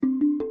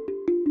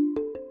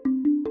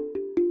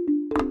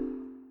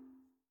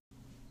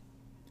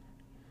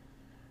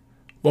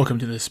Welcome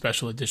to this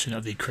special edition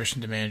of the Christian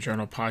Demand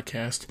Journal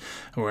podcast,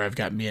 where I've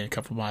got me and a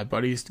couple of my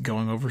buddies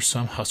going over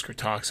some Husker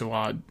Talk.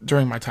 So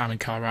during my time in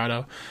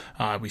Colorado,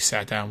 we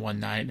sat down one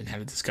night and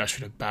had a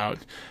discussion about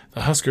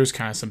the Huskers,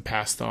 kind of some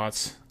past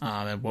thoughts,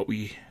 and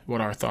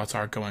what our thoughts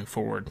are going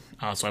forward.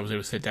 So I was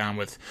able to sit down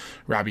with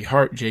Robert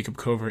Hart, Jacob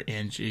Cover,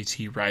 and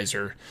JT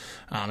Reiser,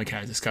 and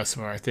kind of discuss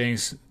some of our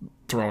things,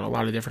 throwing a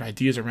lot of different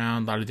ideas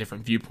around, a lot of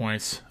different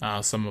viewpoints.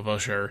 Some of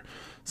us are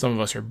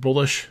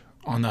bullish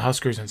on the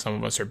Huskers, and some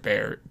of us are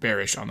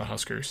bearish on the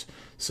Huskers.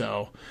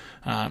 So,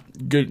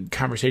 good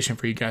conversation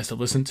for you guys to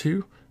listen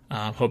to.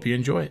 Hope you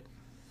enjoy it.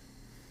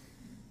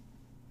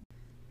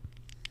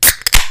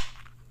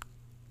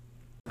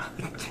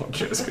 I'm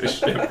just gonna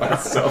shit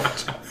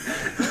myself.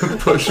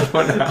 Push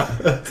one out.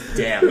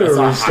 Damn, that's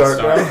a hot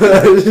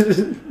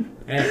start.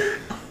 Hey.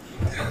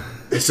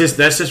 That's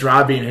just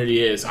Rob being who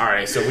he is. All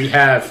right, so we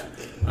have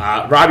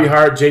Robbie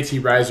Hart,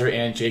 JT Reiser,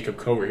 and Jacob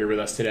Cover here with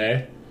us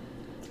today.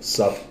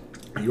 Sup?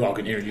 You all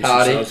can introduce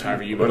yourselves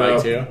however you would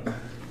like to.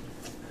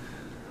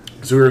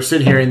 So we're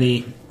sitting here in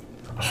the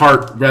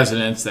Hart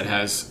residence that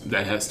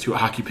has two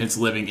occupants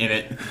living in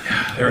it.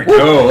 There we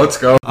go. Let's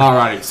go. All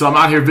right. So I'm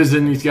out here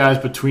visiting these guys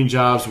between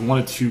jobs.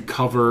 Wanted to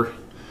cover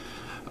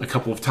a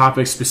couple of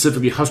topics,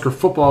 specifically Husker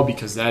football,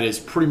 because that is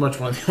pretty much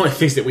one of the only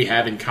things that we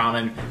have in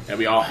common that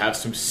we all have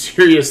some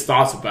serious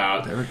thoughts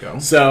about. There we go.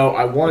 So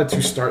I wanted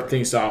to start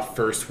things off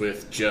first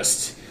with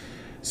just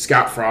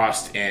Scott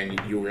Frost and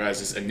your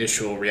guys'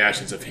 initial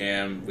reactions of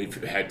him.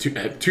 We've had two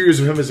years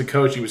of him as a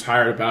coach. He was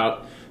hired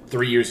about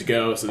 3 years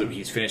ago, so that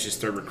he's finished his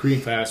third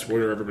recruiting class. What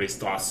are everybody's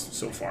thoughts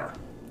so far?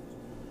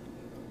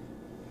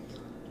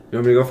 You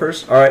want me to go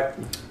first? All right.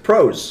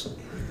 Pros.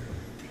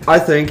 I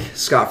think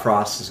Scott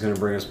Frost is going to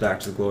bring us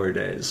back to the glory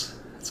days.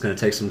 It's going to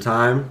take some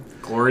time.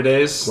 Glory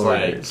days? Glory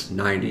like days.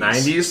 90s.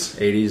 90s?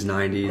 80s,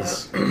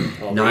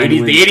 90s. Well, the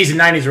 80s and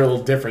 90s are a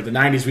little different. The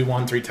 90s we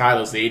won 3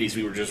 titles. The 80s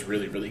we were just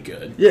really, really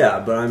good. Yeah,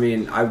 but I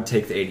mean, I would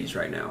take the 80s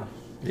right now.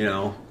 You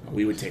know?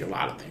 We would take a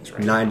lot of things right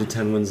 9 now. to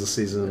 10 wins a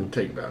season.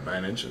 Take about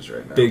 9 inches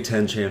right now. Big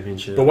 10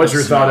 championship. But what's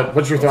your thought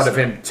of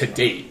him to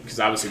date? Because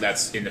obviously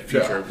that's in the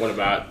future. Yeah. What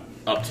about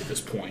up to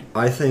this point?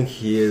 I think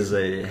he is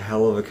a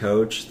hell of a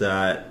coach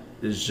that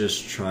is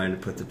just trying to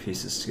put the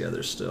pieces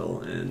together still,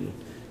 and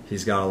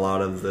he's got a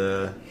lot of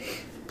the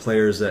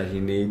players that he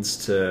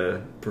needs to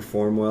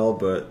perform well,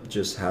 but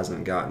just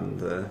hasn't gotten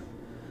the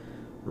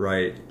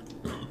right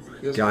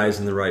guys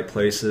in the right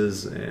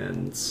places,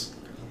 and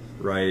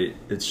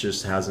it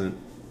just hasn't.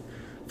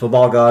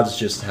 Football gods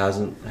just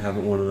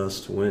haven't wanted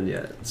us to win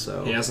yet.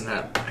 So he hasn't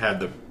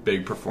had the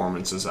big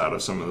performances out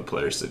of some of the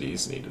players that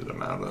he's needed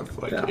them out of,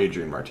 like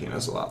Adrian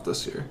Martinez a lot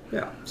this year.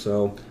 Yeah.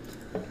 So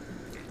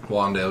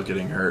Wandale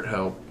getting hurt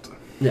helped.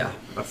 Yeah.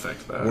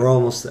 Affect that. We're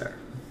almost there.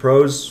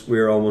 Pros, we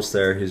are almost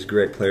there. He's a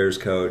great players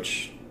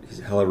coach. He's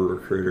a hell of a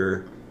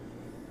recruiter.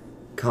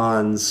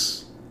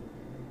 Cons,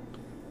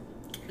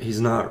 he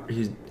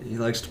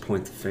likes to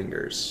point the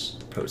fingers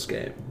post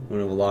game. One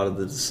of a lot of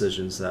the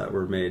decisions that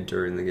were made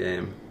during the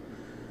game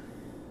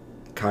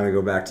kind of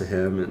go back to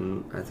him,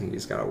 and I think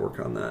he's got to work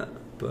on that.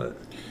 But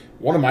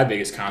one of my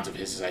biggest cons of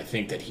his is I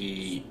think that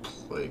he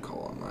play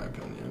call, in my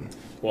opinion.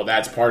 Well,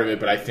 that's part of it,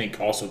 but I think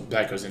also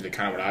that goes into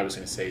kind of what I was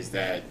going to say is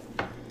that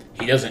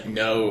he doesn't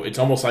know. It's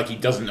almost like he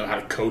doesn't know how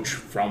to coach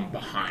from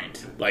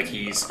behind. Like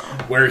he's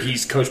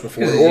coached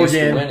before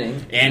Oregon,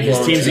 and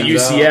his teams at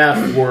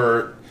UCF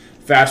were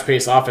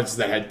fast-paced offenses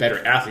that had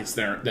better athletes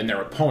than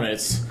their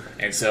opponents,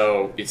 and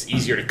so it's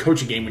easier to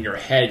coach a game when you're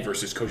ahead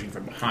versus coaching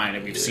from behind.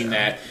 And we've seen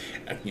that,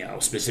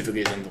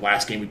 specifically in the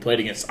last game we played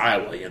against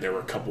Iowa. There were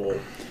a couple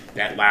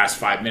that last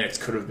 5 minutes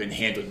could have been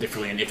handled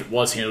differently, and if it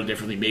was handled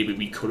differently, maybe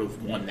we could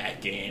have won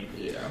that game.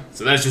 Yeah.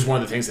 So that's just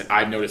one of the things that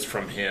I've noticed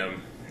from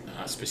him.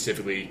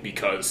 Specifically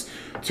because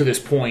to this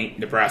point,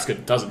 Nebraska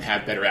doesn't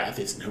have better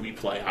athletes than who we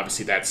play.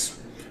 Obviously, that's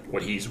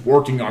what he's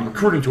working on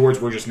recruiting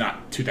towards. We're just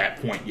not to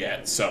that point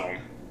yet. So,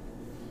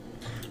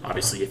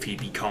 obviously, if he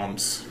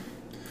gets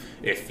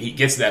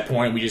to that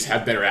point, we just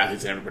have better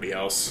athletes than everybody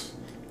else,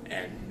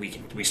 and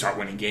we start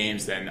winning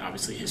games, then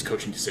obviously his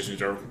coaching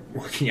decisions are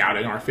working out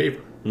in our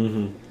favor.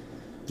 Mm-hmm.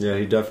 Yeah,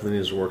 he definitely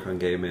needs to work on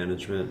game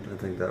management. I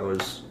think that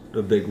was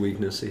a big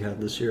weakness he had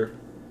this year.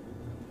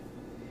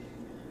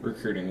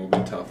 Recruiting will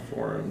be tough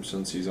for him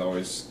since he's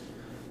always,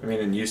 in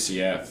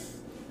UCF.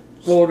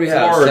 What would we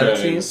have? Florida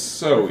 17? is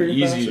so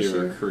easy to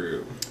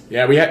recruit.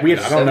 Yeah, we had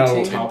I don't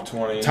know, top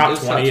 20. Top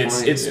 20.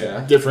 It's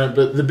different,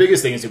 but the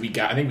biggest thing is that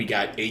I think we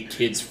got 8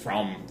 kids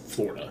from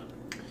Florida.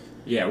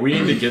 Yeah, we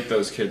need to get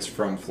those kids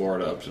from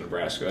Florida up to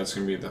Nebraska. That's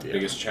going to be the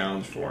biggest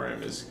challenge for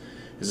him is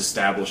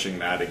establishing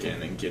that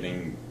again and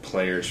getting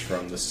players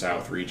from the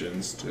South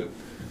regions to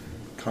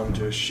come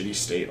to a shitty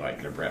state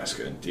like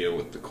Nebraska and deal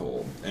with the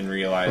cold and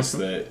realize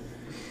that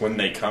when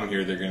they come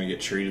here, they're going to get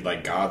treated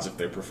like gods if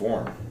they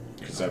perform,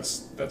 because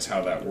that's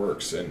how that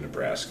works in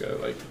Nebraska.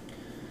 Like,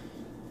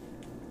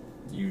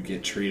 you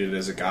get treated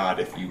as a god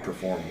if you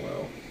perform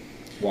well.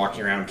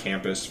 Walking around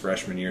campus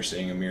freshman year,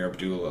 seeing Amir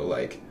Abdullah,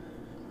 like,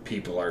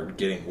 people are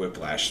getting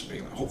whiplash and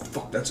being like, oh,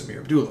 fuck, that's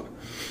Amir Abdullah.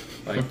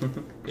 Like,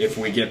 if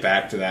we get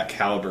back to that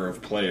caliber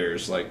of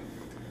players, like,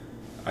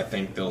 I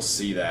think they'll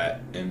see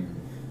that and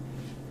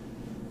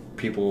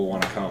people will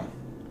want to come.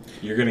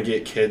 You're going to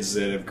get kids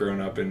that have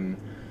grown up in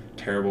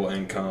terrible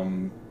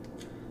income,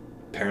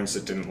 parents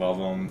that didn't love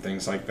them,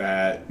 things like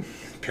that,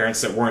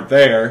 parents that weren't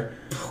there.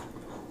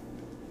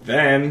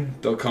 Then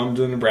they'll come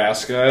to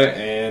Nebraska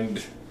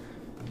and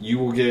you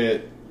will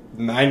get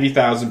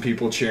 90,000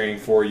 people cheering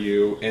for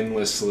you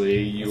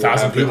endlessly.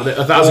 1,000 people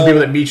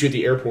that meet you at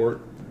the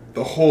airport.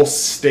 The whole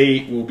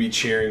state will be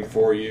cheering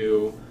for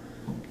you.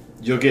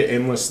 You'll get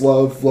endless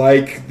love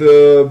like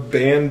the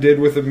band did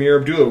with Amir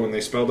Abdullah when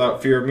they spelled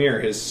out Fear Amir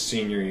his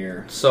senior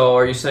year. So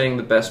are you saying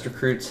the best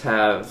recruits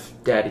have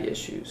daddy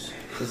issues?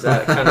 Is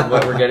that kind of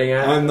what we're getting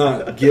at? I'm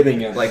not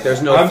getting at like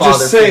there's no I'm father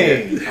just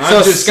saying. figure.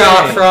 So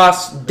Scott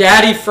Frost,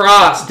 Daddy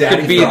Frost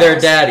could be their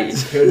daddy.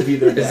 Could be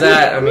their daddy. Is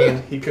that, I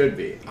mean... He could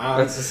be.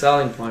 That's the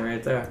selling point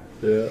right there.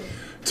 Yeah.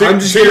 I'm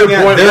just getting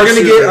at, they're going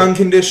to get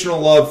unconditional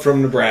love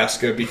from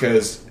Nebraska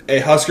because a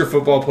Husker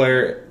football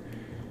player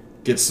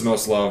gets the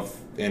most love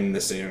in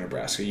the state of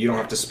Nebraska. You don't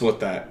have to split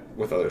that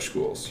with other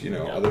schools. You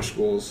know, other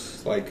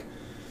schools like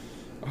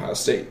Ohio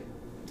State,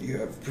 you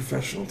have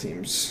professional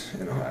teams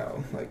in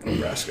Ohio, like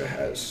Nebraska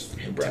has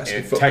Nebraska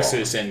and football.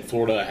 Texas and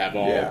Florida have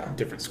all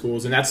different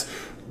schools, and that's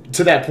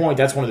to that point.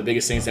 That's one of the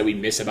biggest things that we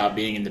miss about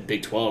being in the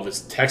Big 12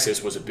 is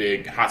Texas was a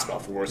big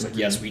hotspot for us. Like,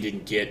 yes, we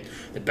didn't get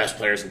the best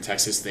players in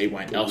Texas; they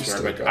went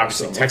elsewhere. But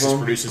obviously, Texas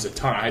produces a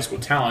ton of high school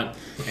talent,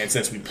 and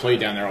since we played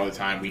down there all the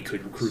time, we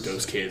could recruit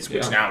those kids,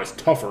 which now is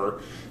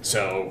tougher.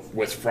 So,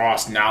 with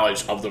Frost's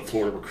knowledge of the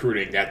Florida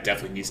recruiting, that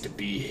definitely needs to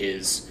be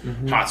his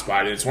hotspot.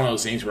 And it's one of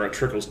those things where it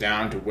trickles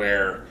down to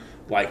where,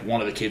 like, one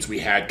of the kids we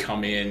had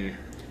come in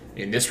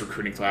this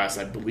recruiting class,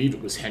 I believe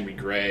it was Henry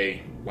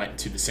Gray, went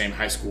to the same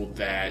high school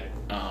that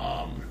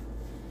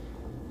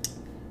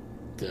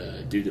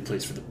the dude that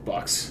plays for the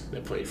Bucks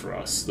that played for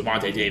us,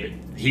 Levante David,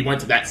 he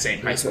went to that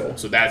same high school.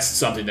 So that's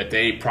something that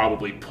they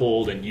probably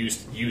pulled and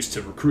used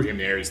to recruit him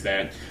there is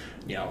that,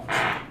 you know,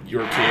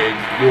 your kid,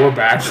 your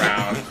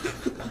background,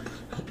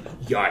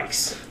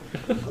 yikes.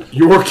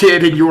 Your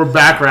kid and your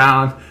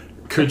background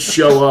could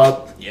show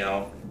up, you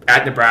know,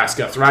 at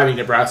Nebraska, thriving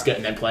Nebraska,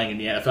 and then playing in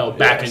the NFL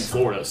back in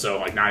Florida. So,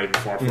 like, not even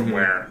far from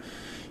where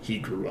he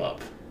grew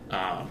up.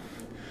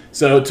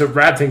 So, to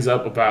wrap things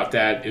up about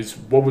that is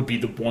what would be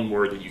the one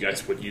word that you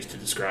guys would use to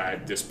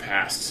describe this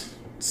past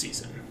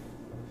season?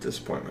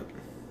 Disappointment.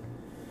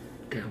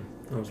 Yeah,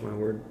 that was my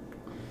word.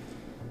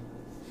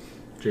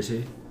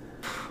 JC?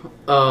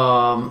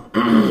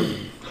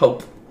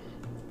 Hope.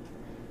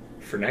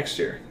 For next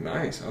year.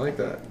 Nice. I like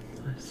that.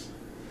 Nice.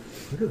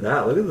 Look at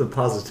that. Look at the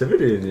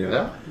positivity in you.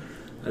 Yeah.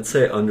 I'd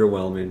say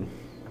underwhelming.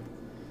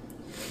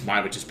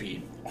 Mine would just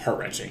be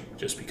heart-wrenching,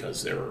 just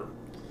because there were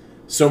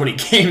so many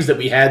games that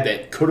we had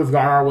that could have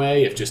gone our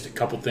way if just a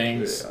couple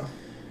things. Yeah.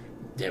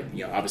 That,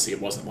 you know, obviously it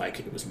wasn't like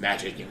it was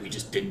magic and we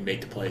just didn't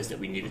make the plays that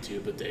we needed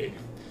to, but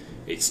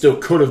it still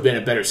could have been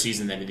a better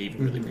season than it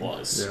even really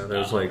was. Yeah, there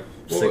was like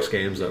 6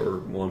 games that were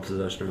one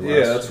possession or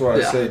less. Yeah, that's why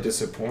I say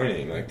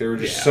disappointing. Like, there were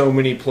just so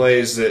many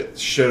plays that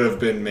should have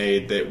been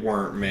made that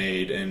weren't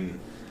made, and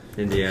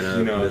Indiana,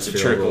 you know, it's a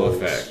trickle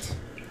effect.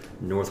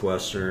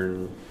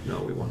 Northwestern,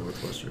 no, we won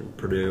Northwestern.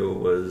 Purdue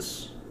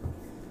was...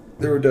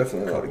 There were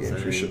definitely a lot of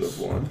games we should have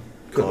won.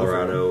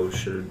 Colorado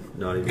should have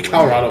not even won.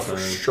 Colorado for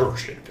sure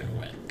should have been a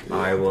win.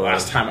 Iowa.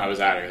 Last time I was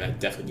out here, that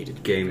definitely needed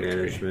to be game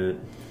management.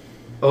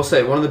 I'll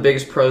say one of the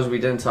biggest pros we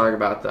didn't talk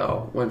about,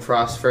 though, when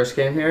Frost first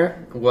came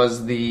here,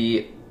 was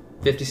the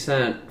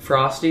 50-cent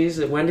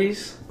Frosties at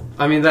Wendy's.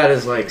 I mean, that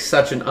is like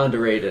such an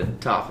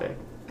underrated topic.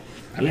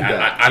 I mean,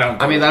 I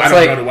don't. I mean, I that's don't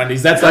like go to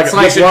Wendy's. That's like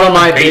one of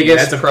my Peyton.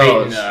 biggest That's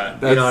pros.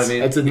 Peyton, You know what I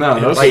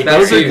mean? Those like,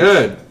 those are huge.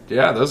 good.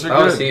 Yeah, those are That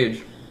good. was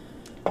huge.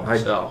 I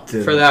So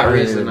didn't- for that I didn't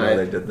reason, even know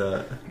they did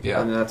that.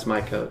 Yeah. and that's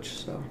my coach.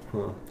 So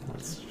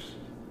That's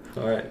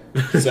all right.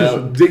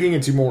 So digging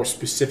into more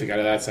specific out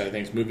of that side of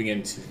things, moving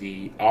into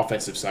the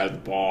offensive side of the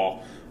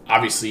ball,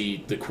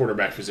 obviously the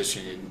quarterback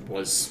position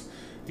was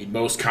the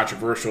most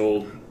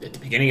controversial at the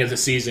beginning of the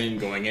season,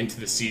 going into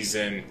the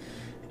season,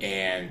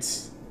 and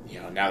you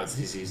know, now that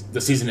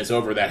the season is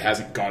over, that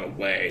hasn't gone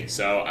away.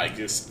 So I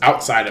guess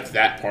outside of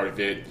that part of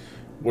it,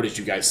 what did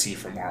you guys see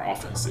from our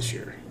offense this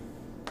year?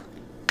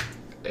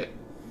 It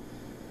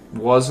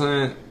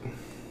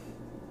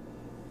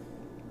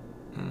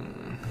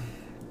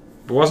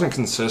wasn't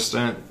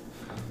consistent.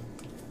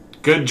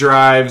 Good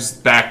drives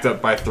backed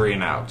up by 3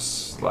 and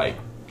outs. Like,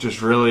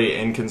 just really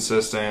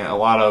inconsistent. A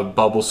lot of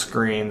bubble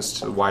screens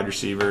to wide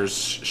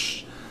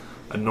receivers,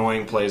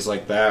 annoying plays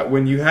like that.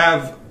 When you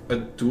have a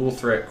dual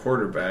threat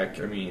quarterback,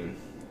 I mean,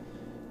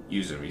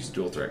 use him. He's a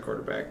dual threat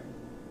quarterback.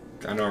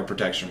 I know our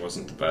protection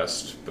wasn't the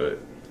best, but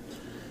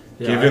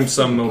give him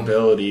some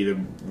mobility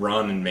to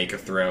run and make a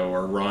throw,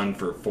 or run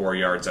for 4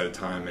 yards at a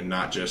time, and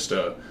not just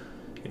a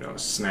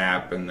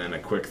snap and then a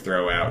quick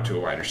throw out to a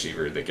wide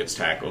receiver that gets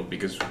tackled,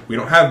 because we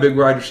don't have big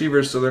wide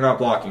receivers, so they're not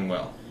blocking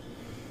well.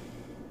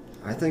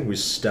 I think we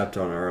stepped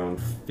on our own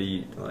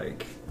feet.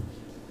 Like,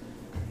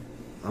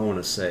 I want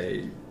to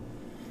say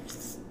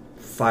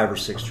 5 or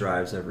 6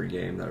 drives every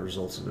game that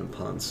resulted in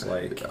punts.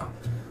 Like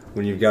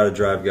when you've got a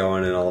drive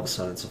going and all of a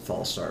sudden it's a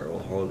false start or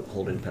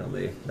holding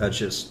penalty,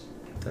 that's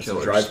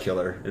a drive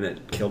killer, and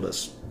it killed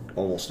us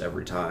almost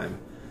every time.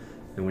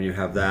 And when you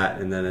have that,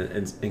 and then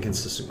an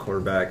inconsistent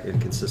quarterback,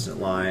 inconsistent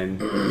line,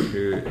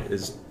 who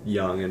is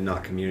young and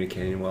not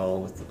communicating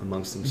well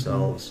amongst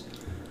themselves.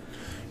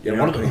 Yeah,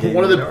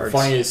 one of the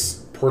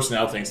funniest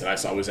personnel things that I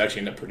saw was actually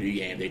in the Purdue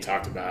game. They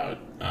talked about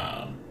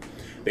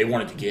they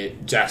wanted to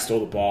get Jack stole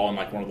the ball on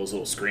like one of those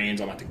little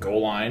screens on like the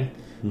goal line.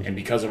 And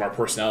because of our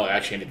personnel, it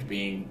actually ended up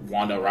being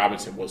Wanda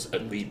Robinson was a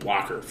lead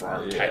blocker for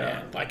our tight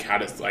end.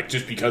 Like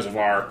just because of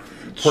our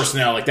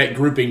personnel, like that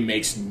grouping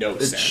makes no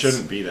sense. It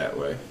shouldn't be that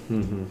way.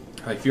 Mm-hmm.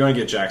 Like if you want to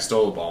get Jack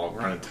Stoll the ball,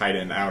 run a tight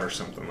end out or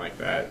something like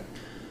that.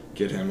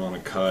 Get him on a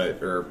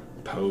cut or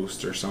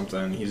post or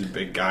something. He's a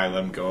big guy.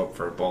 Let him go up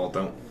for a ball.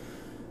 Don't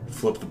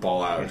flip the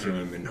ball out to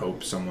him and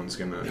hope someone's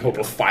gonna hope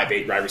a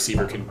 5'8" wide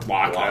receiver can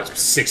block a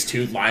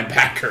 6'2"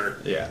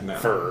 linebacker. Yeah, no.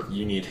 For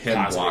you need him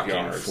blocking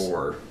yards.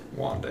 for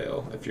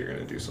Wandale if you're going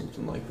to do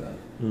something like that.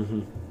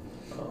 Mm-hmm.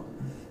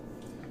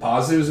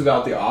 Positives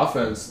about the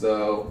offense,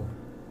 though,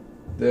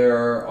 there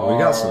are... We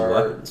got some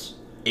weapons.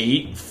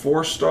 8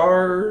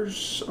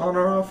 4-stars on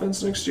our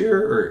offense next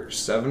year, or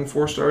 7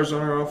 4-stars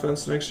on our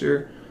offense next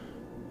year.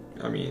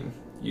 I mean,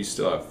 you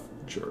still have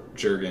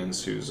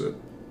Juergens, who's a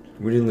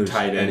we didn't lose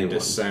tight end anyone.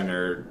 to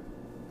center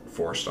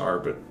 4-star,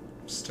 but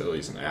still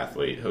he's an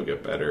athlete. He'll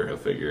get better. He'll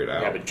figure it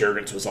out. Yeah, but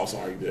Juergens was also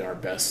arguably our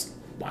best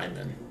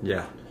lineman.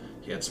 Yeah.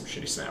 He had some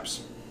shitty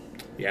snaps.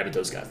 Yeah, but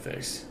those got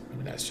fixed. I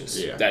mean, that's just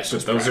Yeah, that's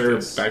just those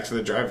practice. are back to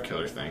the drive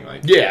killer thing.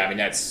 Like yeah, I mean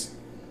that's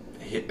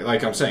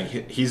like I'm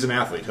saying, he's an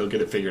athlete. He'll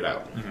get it figured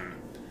out. Mm-hmm.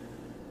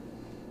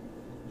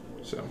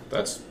 So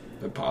that's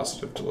a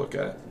positive to look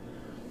at.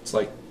 It's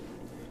like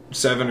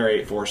 7 or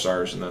 8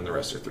 4-stars, and then the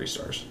rest are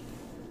 3-stars.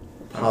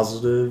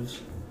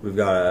 Positives. We've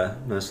got a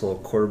nice little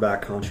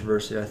quarterback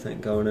controversy, I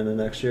think, going into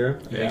next year.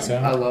 You think so?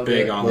 I love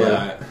Big it. on Yeah.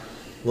 that.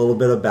 A little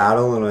bit of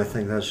battle, and I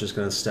think that's just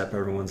going to step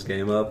everyone's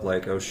game up.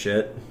 Like, oh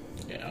shit,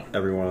 Yeah.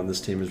 everyone on this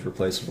team is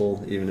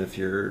replaceable, even if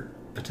you're a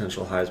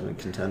potential Heisman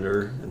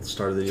contender at the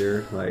start of the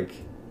year. Like,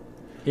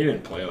 He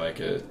didn't play like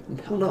it.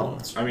 hell no.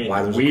 That's I mean,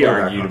 why there's a we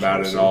quarterback argued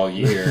about it controversy. all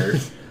year.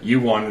 You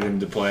wanted him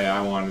to play.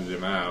 I wanted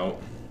him out.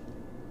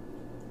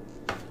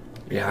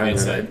 Yeah, I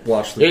It's mean, a-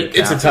 watch the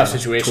It's a tough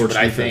situation, torch but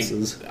I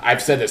defenses. think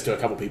I've said this to a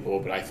couple people,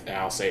 but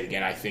I'll say it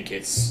again. I think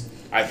it's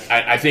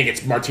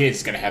Martinez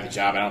is going to have the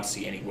job. I don't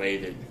see any way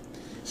that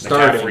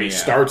McCaffrey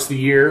starts the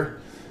year.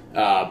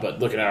 But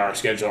looking at our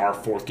schedule, our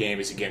 4th game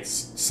is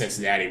against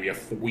Cincinnati.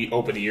 We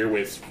open the year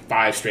with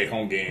 5 straight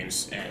home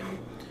games and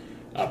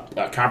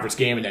a conference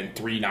game, and then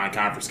 3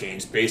 non-conference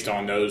games. Based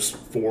on those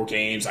 4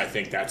 games, I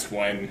think that's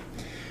when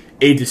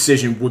a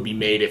decision would be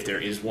made, if there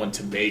is one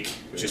to make.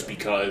 Just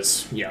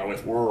because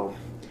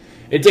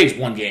it takes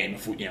one game.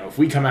 If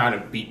we come out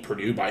and beat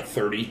Purdue by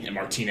 30, and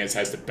Martinez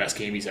has the best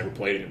game he's ever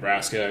played in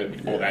Nebraska, I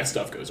mean, all that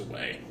stuff goes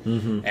away,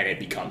 and it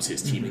becomes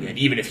his team again.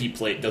 Even if he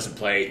doesn't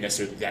play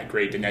necessarily that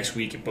great the next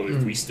week, but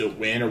if we still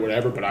win or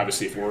whatever. But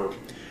obviously, if we're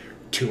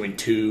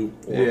 2-2,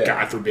 or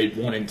God forbid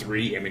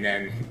 1-3, I mean,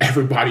 then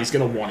everybody's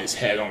gonna want his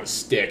head on a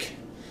stick.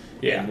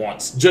 And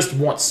want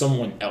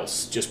someone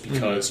else, just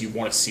because you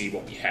want to see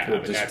what we have.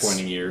 Well,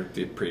 disappointing year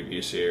the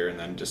previous year, and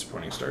then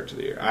disappointing start to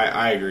the year.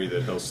 I agree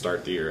that he'll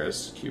start the year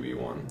as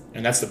QB1.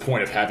 And that's the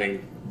point of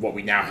having what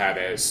we now have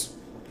as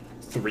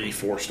 3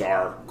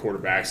 4-star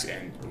quarterbacks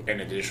and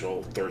an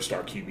additional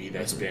 3rd-star QB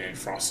that's been in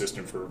Frost's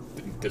system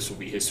this will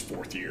be his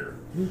 4th year.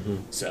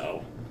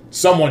 So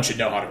someone should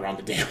know how to run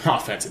the damn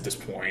offense at this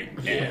point.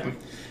 And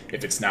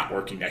if it's not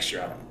working next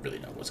year, I don't really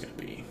know what's going to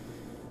be.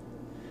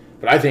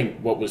 But I think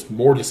what was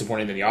more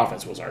disappointing than the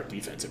offense was our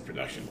defensive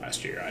production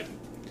last year.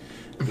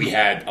 We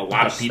had a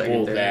lot of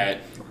people that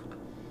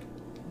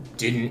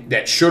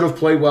should have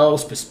played well.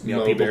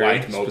 People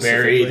like Mo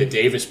Berry, the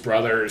Davis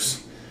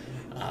brothers,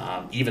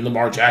 even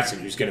Lamar Jackson,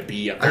 who's going to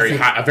be a very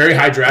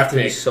high draft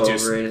pick, so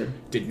just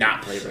overrated. did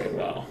not play very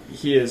well.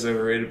 He is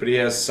overrated, but he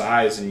has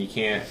size, and you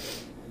can't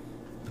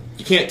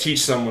teach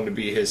someone to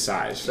be his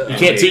size. You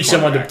can't teach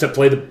someone to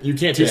play the. You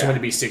can't teach someone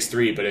to be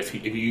 6'3", but if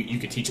you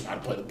can teach him how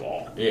to play the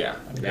ball. Yeah,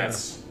 I mean,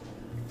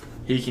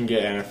 he can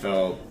get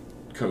NFL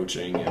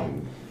coaching,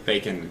 and they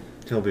can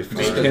He'll be fine.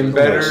 make him He'll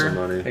better. make some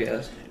money. I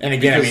guess. And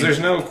again, Because there's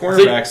no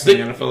cornerbacks in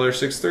the NFL that are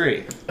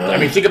 6'3". I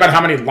mean, think about how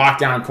many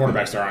lockdown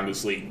cornerbacks there are in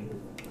this league.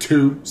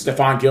 2,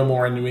 Stephon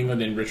Gilmore in New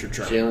England, and Richard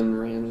Sherman.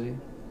 Jalen Ramsey.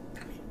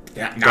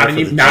 Yeah, not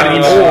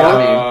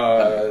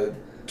anymore.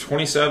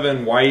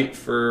 27 White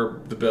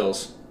for the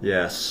Bills.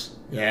 Yes.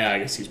 Yeah, I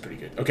guess he's pretty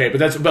good. Okay, but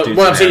what Dude's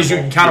I'm saying is you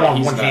animal. can count him on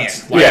He's one nuts.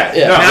 hand. Like, Yeah.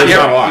 No, not, he's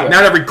not a lot.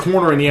 not every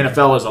corner in the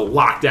NFL is a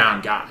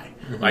lockdown guy.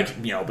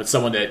 But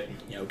someone that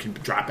can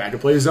drop back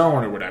and play his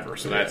own or whatever.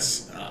 So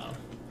that's.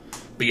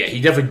 But yeah, he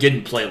definitely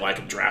didn't play like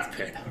a draft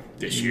pick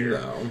this year,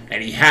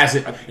 and he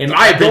hasn't, in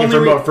my opinion,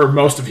 for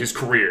most of his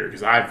career.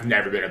 Because I've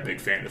never been a big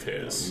fan of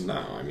his. No,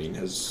 I mean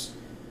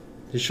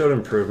He showed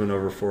improvement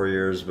over 4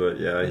 years, but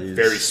yeah, he's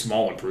Very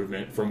small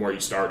improvement from where he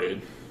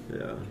started.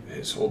 Yeah.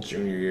 His whole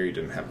junior year, he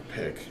didn't have a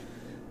pick.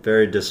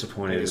 Very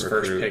disappointing. His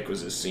recruit. first pick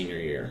was his senior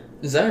year.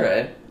 Is that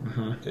right?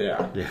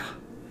 Yeah. Yeah.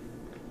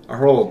 Our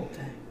whole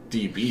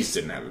DBs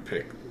didn't have a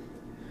pick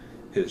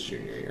his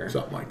junior year,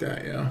 Something like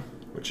that, yeah.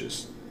 which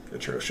is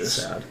atrocious.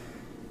 Sad.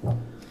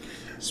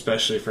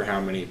 Especially for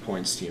how many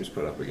points teams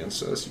put up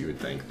against us. You would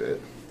think that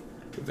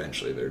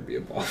eventually there'd be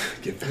a ball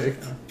that get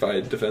picked by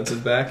a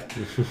defensive back.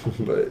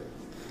 But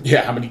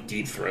Yeah, how many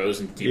deep throws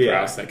and deep Yeah.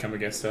 routes that come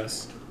against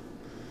us.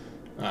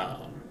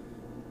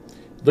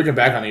 Looking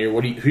back on the year,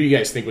 who do you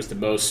guys think was the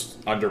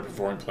most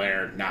underperforming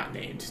player not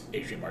named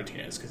Adrian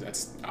Martinez? Because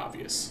that's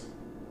obvious.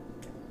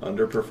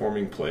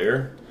 underperforming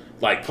player,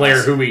 Like player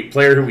who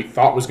we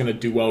thought was going to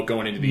do well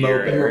going into the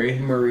year. Barry.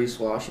 Maurice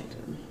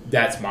Washington.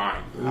 That's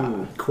mine.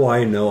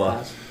 Kawhi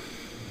Noah.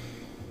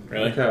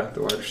 Really? yeah,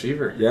 the wide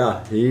receiver.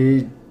 Yeah,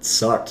 he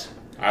sucked.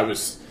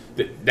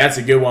 That's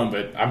a good one,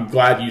 but I'm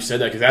glad you said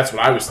that because that's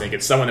what I was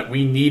thinking. Someone that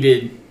we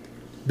needed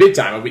big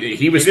time.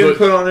 He was He didn't supposed,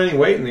 put on any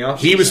weight in the offseason.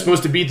 he was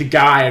supposed to be the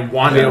guy, and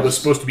Wandale was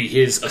supposed to be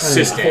his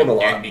assistant.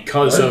 And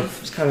because of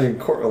He's kind of in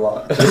court a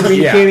lot.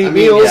 Yeah. can't eat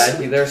meals.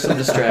 Yeah, there's some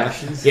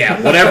distractions.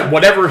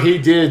 whatever he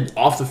did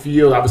off the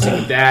field, I was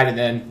thinking that, and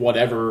then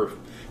whatever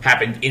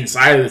happened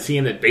inside of the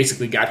team that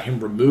basically got him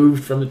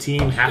removed from the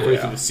team halfway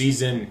through the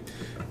season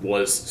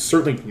was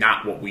certainly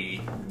not what we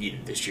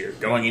needed this year.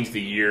 Going into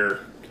the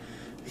year,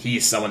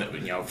 he's someone that,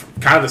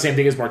 kind of the same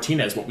thing as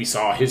Martinez, what we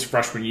saw his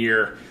freshman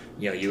year.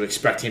 You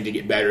expect him to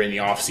get better in the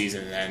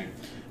offseason, and then,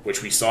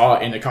 which we saw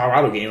in the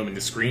Colorado game. I mean, the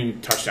screen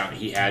touchdown that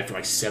he had for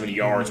like 70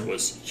 yards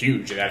was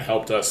huge, and that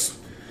helped us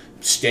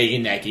stay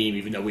in that game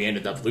even though we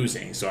ended up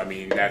losing. So, I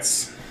mean,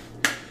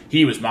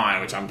 he was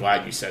mine, which I'm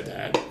glad you said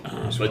that.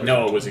 But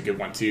Noah was a good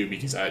one, too,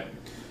 because I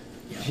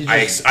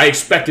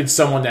expected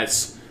someone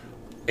that's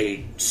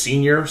a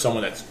senior,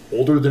 someone that's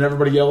older than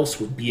everybody else,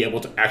 would be able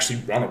to actually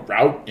run a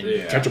route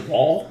and catch a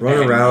ball. Run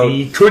a and route.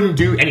 He couldn't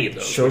do any of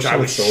those. Show which I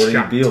some was authority,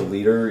 shocked. be a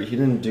leader. He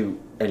didn't do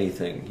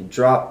anything. He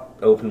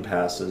dropped open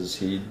passes.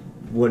 He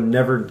would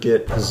never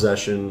get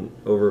possession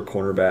over a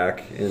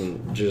cornerback,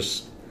 and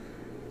just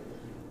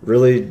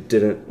really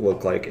didn't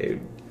look like a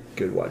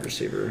good wide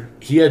receiver.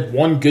 He had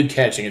one good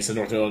catch against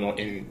Northern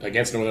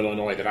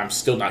Illinois that I'm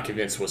still not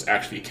convinced was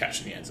actually a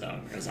catch in the end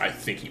zone, because I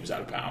think he was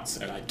out of bounds,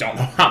 and I don't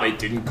know how they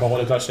didn't call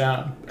it a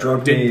touchdown.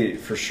 Drunk me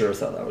for sure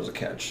thought that was a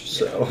catch.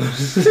 So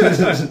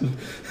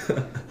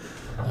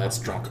that's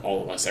drunk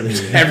all of us every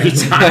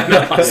time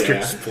the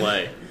Huskers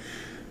play.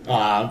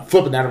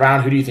 Flipping that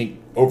around, who do you think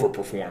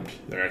overperformed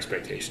their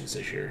expectations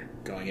this year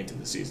going into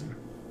the season?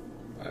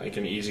 I think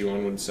an easy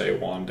one would say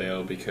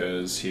Wandale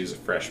because he's a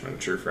freshman,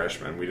 true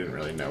freshman. We didn't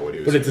really know what he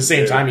was. But at the same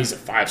gonna do. time, he's a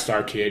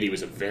 5-star kid. He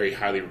was a very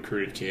highly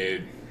recruited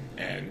kid,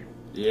 and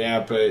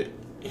Yeah, but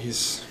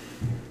he's,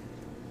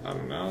 I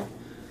don't know,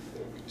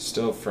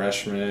 still a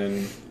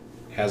freshman,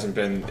 hasn't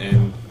been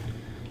in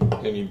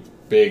any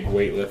big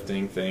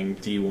weightlifting thing,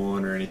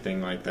 D1 or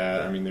anything like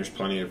that. I mean, there's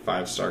plenty of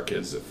 5-star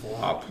kids that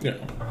flop.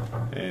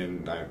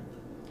 And I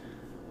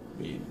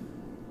mean,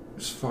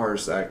 as far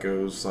as that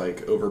goes,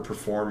 like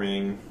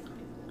overperforming,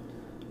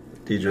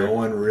 Diedrich, no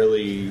one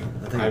really,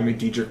 think- I mean,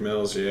 Diedrich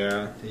Mills,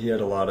 yeah. he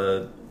had a lot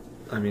of.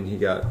 I mean, he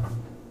got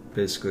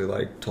basically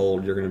like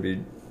told you're going to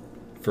be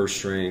first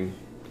string.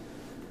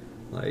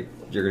 Like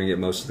you're going to get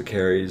most of the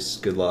carries.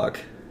 Good luck.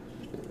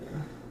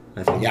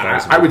 I think. that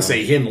was a I big would one.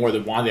 say him more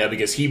than Wandale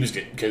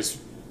because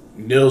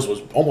Mills was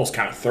almost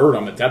kind of third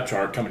on the depth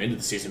chart coming into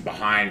the season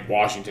behind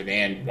Washington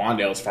and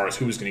Wandale as far as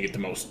who was going to get the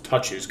most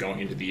touches going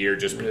into the year,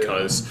 just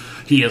because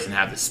he doesn't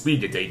have the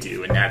speed that they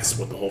do, and that's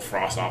what the whole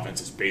Frost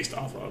offense is based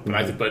off of.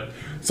 But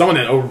someone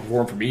that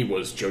overperformed for me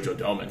was JoJo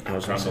Doman from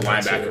the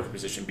linebacker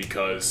position,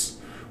 because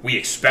we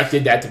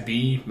expected that to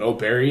be Mo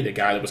Berry, the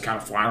guy that was kind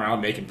of flying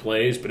around making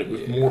plays, but it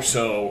was more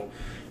so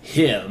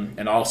him,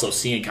 and also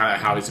seeing kind of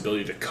how his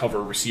ability to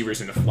cover receivers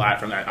in the flat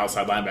from that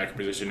outside linebacker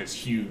position is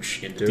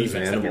huge in the Dude's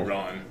defense an that we animal.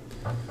 run.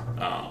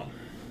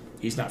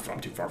 He's not from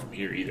too far from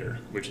here either,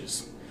 which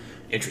is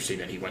interesting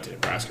that he went to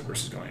Nebraska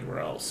versus going anywhere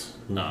else.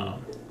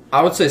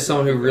 I would say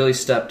someone who really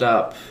stepped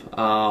up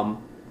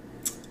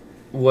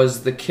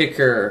was the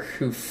kicker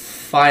who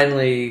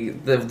finally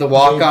the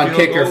walk-on Field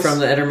kicker goals? from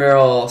the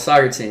intramural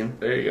soccer team.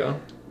 There you go.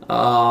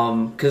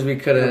 Because we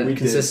couldn't We did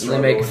consistently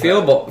struggle make a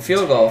with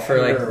field goal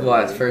for like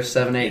Terrible. first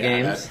 7-8 Yeah,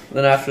 games.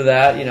 Then after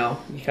that,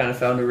 you kind of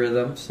found a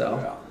rhythm.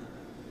 So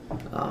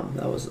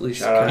that was at least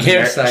Shout out kind to of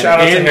Har- exciting. shout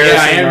out to And, Harrison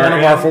and one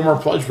of Martin. our former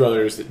Pledge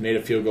brothers that made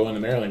a field goal in the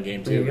Maryland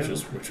game too, There you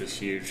which was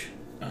huge.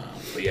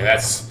 But yeah,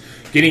 that's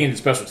getting into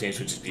special teams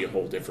would just be a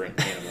whole different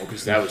animal,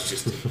 because that was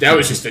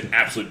just an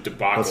absolute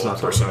debacle Let's not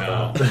of talk personnel.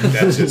 about that.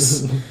 That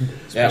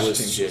Special was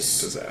teams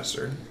just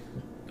disaster.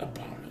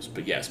 abominable.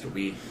 But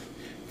we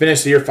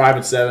finished the year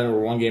 5-7. We're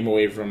one game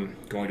away from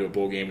going to a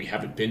bowl game. We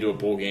haven't been to a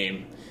bowl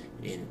game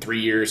in 3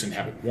 years and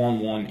haven't won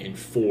one in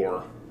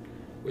 4,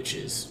 which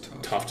is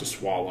tough to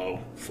swallow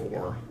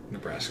for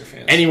Nebraska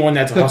fans. anyone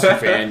that's a Husker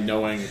fan,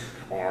 knowing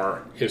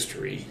our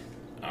history.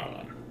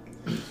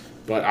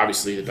 But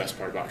obviously, the best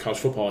part about college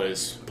football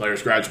is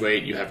players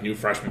graduate, you have new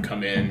freshmen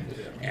come in,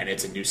 and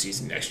it's a new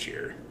season next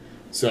year.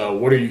 So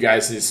what are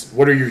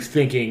your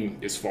thinking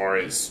as far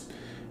as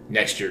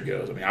next year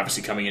goes? I mean,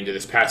 obviously coming into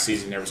this past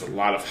season, there was a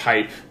lot of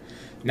hype,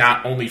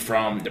 not only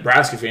from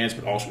Nebraska fans,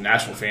 but also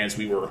national fans.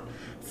 We were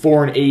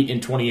 4-8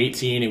 in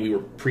 2018, and we were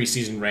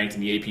preseason ranked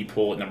in the AP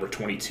poll at number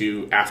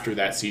 22 after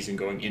that season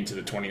going into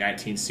the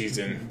 2019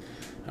 season.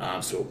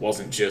 So it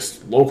wasn't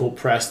just local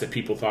press that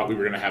people thought we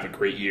were going to have a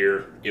great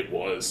year. It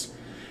was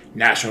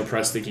national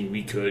press thinking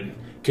we could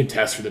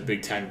contest for the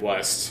Big Ten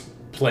West,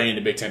 play in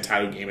the Big Ten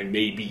title game, and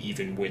maybe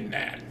even win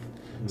that.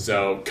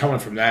 So coming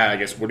from that, I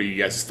guess, what are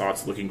you guys'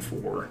 thoughts looking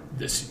for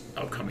this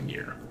upcoming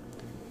year?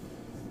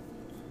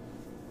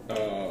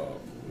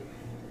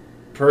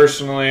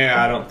 Personally,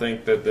 I don't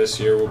think that this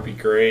year will be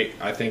great.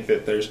 I think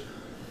that there's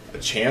a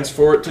chance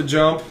for it to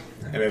jump,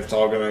 and it's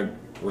all going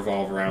to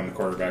revolve around the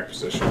quarterback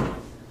position.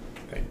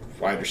 Like,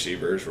 wide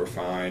receivers, we're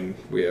fine.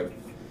 We have,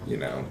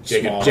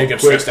 Jacob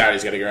stressed out.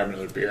 He's got to grab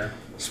another beer.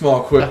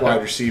 Small, quick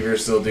wide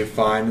receivers, they'll do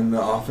fine in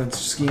the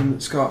offensive scheme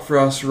that Scott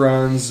Frost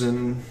runs,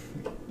 and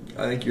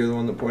I think you're the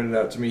one that pointed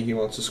out to me he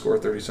wants to score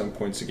 30-some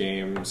points a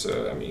game.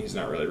 So, I mean, he's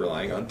not really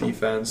relying on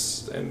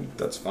defense, and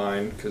that's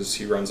fine because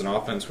he runs an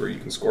offense where you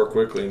can score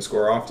quickly and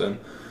score often.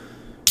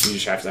 You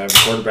just have to have a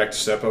quarterback to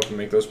step up and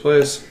make those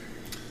plays.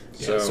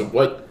 Yeah, so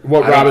what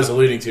Rob is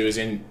alluding to is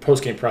in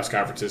post-game press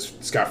conferences,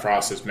 Scott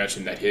Frost has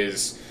mentioned that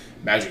his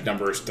magic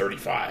number is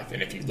 35.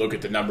 And if you look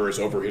at the numbers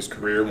over his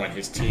career, when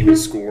his team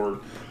has scored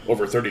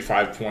over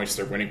 35 points,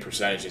 their winning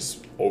percentage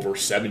is over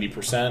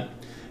 70%.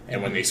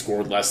 And when they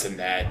scored less than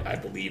that, I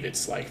believe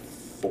it's like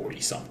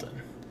 40-something.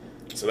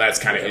 So that's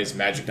kind of his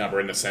magic number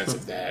in the sense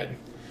of that,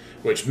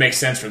 which makes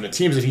sense from the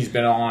teams that he's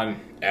been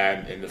on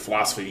and the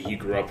philosophy he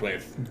grew up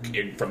with.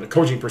 From the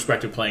coaching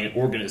perspective, playing at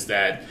Oregon, is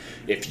that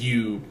if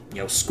you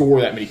score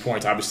that many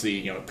points,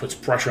 obviously it puts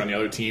pressure on the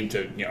other team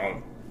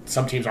to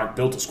some teams aren't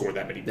built to score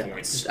that many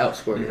points. Just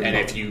outscore them. And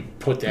if you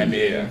put them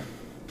in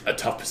a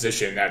tough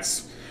position,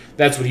 that's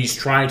what he's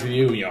trying to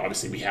do.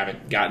 Obviously we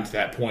haven't gotten to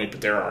that point,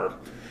 but there are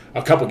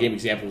a couple game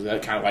examples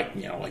that kind of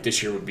like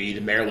this year would be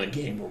the Maryland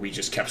game where we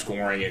just kept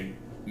scoring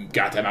and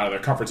got them out of their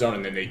comfort zone,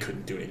 and then they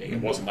couldn't do anything.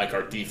 It wasn't like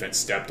our defense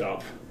stepped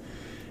up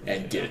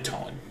and did a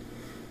ton.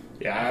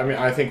 Yeah, I mean,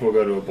 I think we'll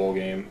go to a bowl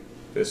game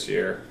this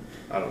year.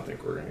 I don't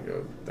think we're going to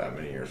go that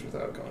many years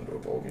without going to a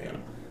bowl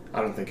game.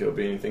 I don't think it'll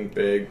be anything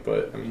big,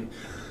 but I mean,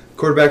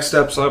 quarterback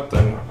steps up,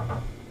 then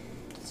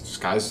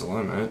sky's the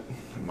limit,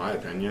 in my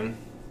opinion.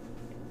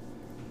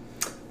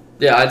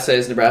 Yeah, I'd say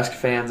as Nebraska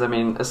fans, I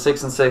mean, a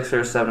 6-6 or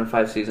a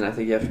 7-5 season, I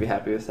think you have to be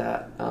happy with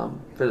that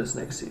for this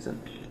next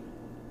season.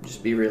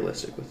 Just be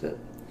realistic with it.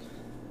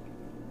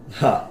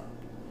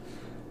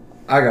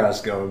 I got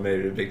us going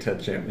maybe to the Big Ten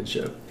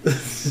championship.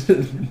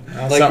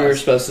 Like we were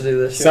supposed to do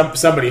this year.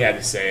 Somebody had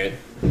to say it.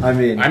 I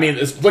mean,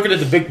 looking at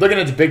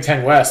the Big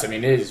Ten West. I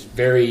mean, it is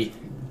very,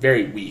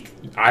 very weak.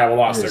 Iowa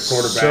lost their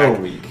quarterback.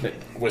 So weak.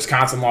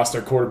 Wisconsin lost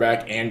their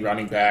quarterback and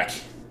running back.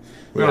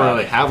 We don't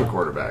really have a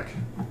quarterback.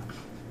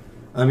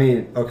 I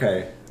mean,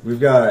 okay, we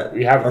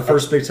have our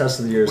first big test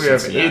of the year. We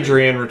have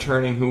Adrian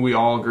returning, who we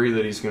all agree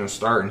that he's going to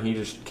start, and he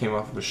just came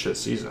off of a shit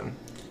season.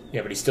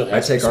 Yeah, but he still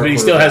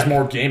has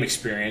more game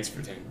experience.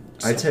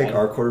 I take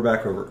our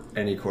quarterback over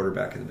any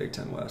quarterback in the Big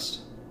Ten West.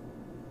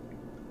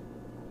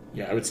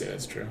 Yeah, I would say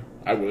that's true.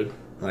 I would.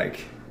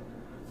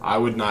 I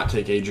would not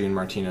take Adrian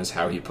Martinez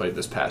how he played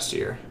this past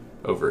year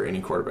over any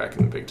quarterback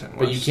in the Big Ten West.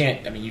 But you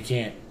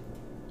can't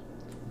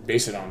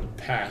base it on the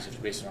past. You have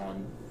to base it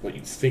on what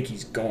you think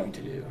he's going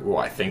to do. Well,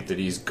 I think that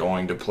he's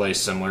going to play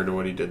similar to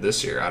what he did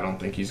this year. I don't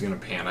think he's going to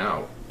pan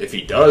out. If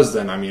he does,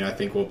 then, I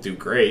think we'll do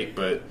great,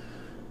 but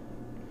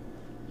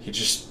he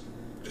just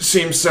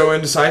seems so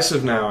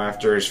indecisive now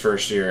after his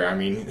first year. I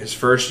mean, his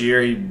first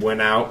year, he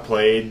went out,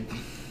 played,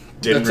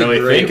 didn't really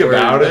think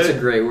about it. That's a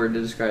great word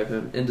to describe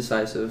him.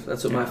 Indecisive.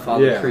 That's what my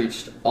father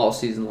preached all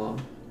season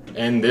long.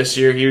 And this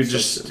year, he would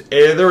just...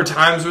 There were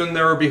times when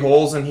there would be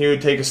holes, and he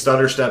would take a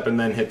stutter step and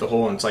then hit the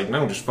hole, and it's like,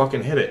 no, just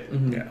fucking hit it.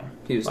 Mm-hmm. Yeah.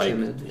 He was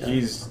timid.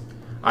 Yeah.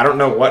 I don't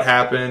know what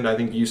happened. I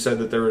think you said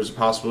that there was a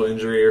possible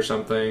injury or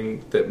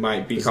something that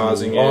might be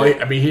causing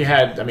it.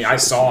 I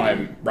saw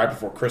him right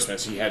before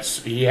Christmas. He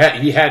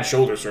had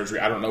shoulder surgery.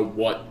 I don't know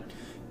what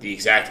the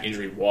exact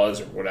injury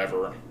was or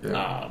whatever.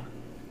 Yeah.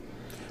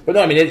 But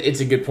no, it's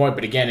a good point.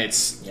 But again,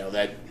 it's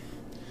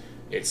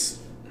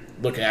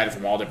looking at it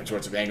from all different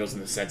sorts of angles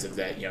in the sense of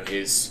that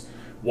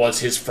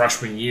his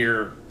freshman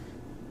year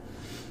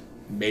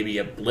maybe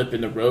a blip in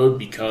the road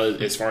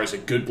because as far as a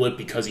good blip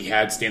because he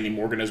had Stanley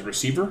Morgan as a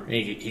receiver and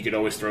he could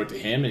always throw it to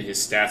him and his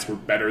stats were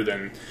better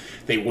than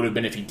they would have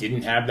been if he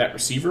didn't have that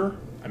receiver.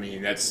 I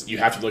mean, you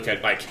have to look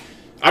at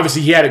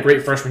obviously he had a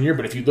great freshman year,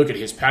 but if you look at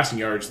his passing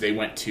yards, they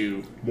went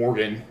to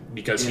Morgan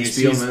because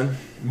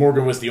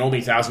Morgan was the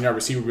only 1,000-yard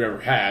receiver we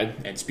ever had,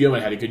 and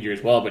Spielman had a good year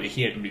as well, but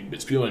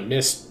Spielman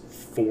missed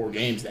 4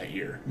 games that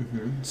year.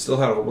 Mm-hmm. Still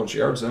had a whole bunch of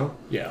yards though.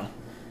 Yeah.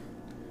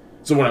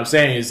 So what I'm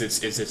saying is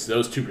it's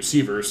those 2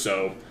 receivers.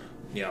 So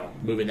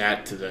moving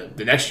that to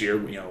the next year,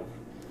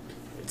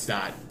 it's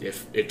not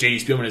if J.D.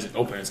 Spielman isn't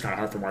open, it's kind of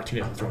hard for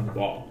Martinez to throw the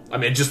ball. I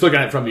mean, just looking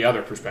at it from the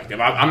other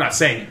perspective, I'm not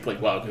saying he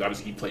played well because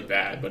obviously he played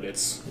bad, but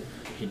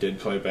he did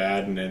play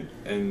bad,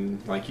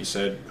 and like you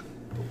said,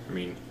 I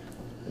mean,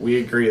 we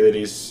agree that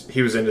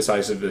he was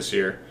indecisive this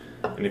year,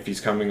 and if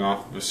he's coming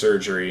off of a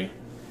surgery,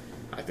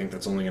 I think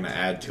that's only going to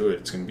add to it.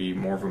 It's going to be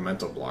more of a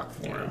mental block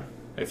for him.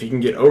 If he can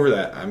get over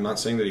that, I'm not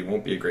saying that he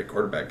won't be a great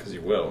quarterback, because he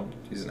will.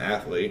 He's an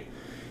athlete.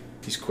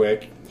 He's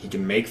quick. He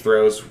can make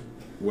throws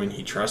when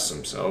he trusts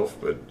himself,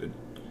 but it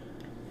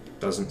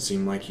doesn't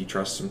seem like he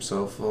trusts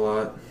himself a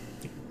lot.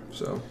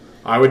 So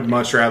I would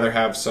much rather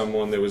have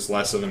someone that was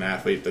less of an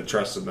athlete that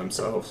trusted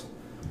themselves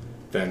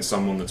than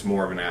someone that's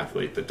more of an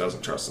athlete that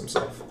doesn't trust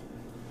himself.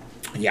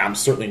 Yeah, I'm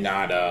certainly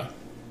not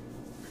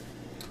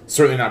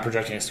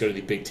projecting us to go to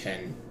the Big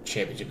Ten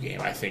championship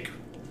game. I think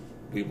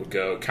we would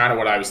go kind of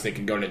what I was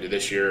thinking going into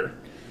this year,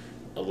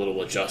 a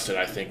little adjusted.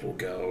 I think we'll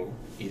go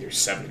either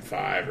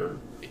 7-5 or,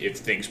 if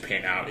things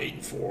pan out,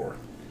 8-4.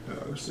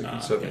 I was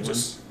thinking 7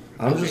 wins.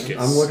 I'm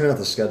looking at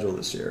the schedule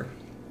this year.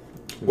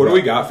 What do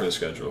we got for the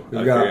schedule?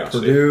 We've got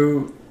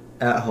Purdue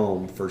at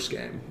home first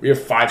game. We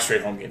have 5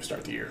 straight home games to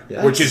start the year,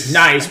 which is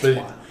nice,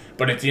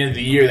 but at the end of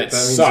the year, that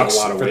sucks. A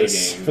lot of for away the,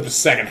 games. for the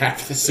second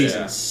half of the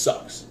season.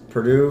 Sucks.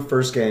 Purdue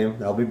first game,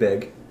 that'll be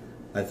big.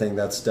 I think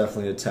that's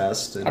definitely a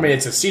test. And I mean,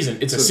 it's a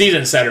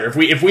season setter.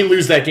 If we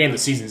lose that game, the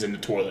season's in the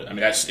toilet. I mean,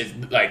 that's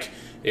like,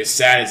 as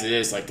sad as it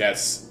is, like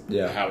that's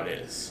how it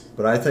is.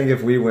 But I think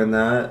if we win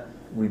that,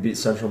 we beat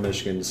Central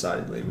Michigan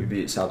decidedly. We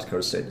beat South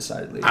Dakota State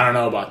decidedly. I don't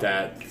know about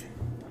that.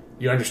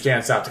 You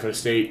understand South Dakota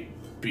State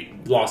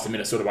lost to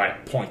Minnesota by a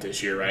point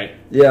this year, right?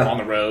 Yeah. On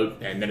the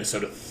road, and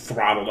Minnesota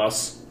throttled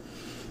us.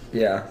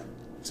 Yeah.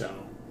 So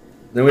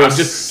then we I'm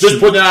just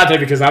putting that out there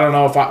because I don't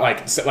know if I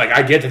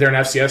get that they're an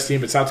FCS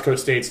team, but South Dakota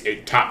State's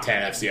a top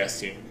 10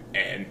 FCS team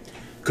and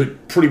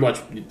could pretty much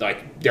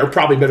they're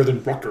probably better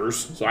than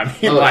Rutgers. So I mean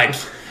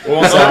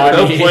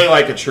they'll play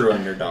like a true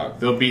underdog.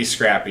 They'll be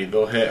scrappy.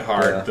 They'll hit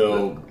hard. Yeah.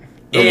 They'll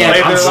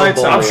And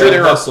I'm sure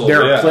there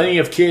are yeah. plenty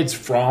of kids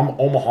from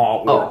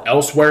Omaha or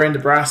elsewhere in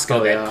Nebraska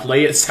that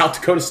play at South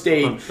Dakota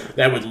State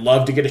that would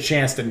love to get a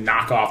chance to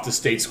knock off the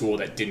state school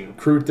that didn't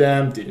recruit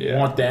them, didn't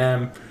want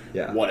them,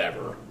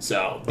 whatever.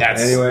 So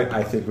that's anyway.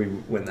 I think we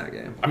win that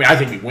game. I mean, I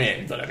think we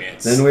win, but I mean,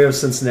 then we have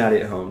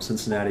Cincinnati at home.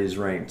 Cincinnati is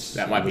ranked.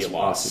 That might be a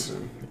loss.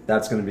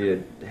 That's going to be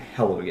a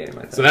hell of a game,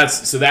 I think.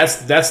 So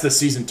that's the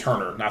season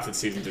turner, not the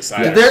season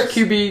decider. Did their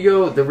QB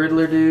go, the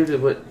Riddler dude?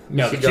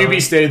 No, the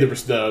QB stayed.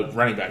 The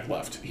running back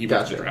left. He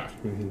went to the draft,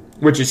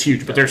 which is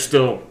huge. But they're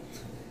still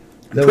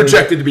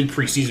projected to be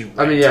preseason ranked.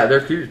 I mean, yeah,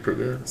 their QB is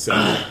pretty good. So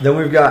then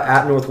we've got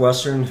at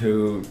Northwestern,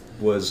 who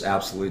was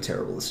absolutely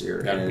terrible this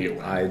year. That would be a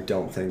win. I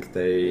don't think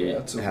they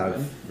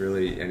have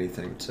really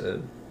anything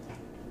to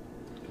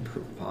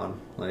improve upon.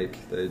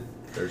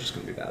 They're just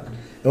going to be bad.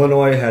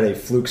 Illinois had a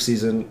fluke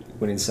season,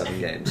 winning 7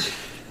 games.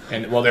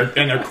 And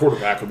their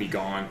quarterback will be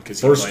gone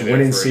because first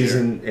winning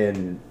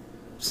season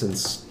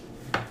since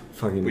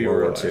fucking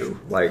World War II.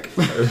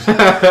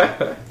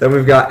 Then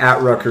we've got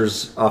at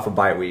Rutgers off a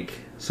bye week,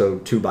 so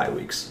 2 bye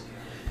weeks.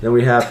 Then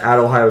we have at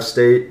Ohio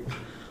State.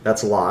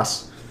 That's a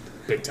loss.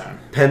 Big time.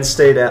 Penn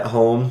State at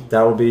home.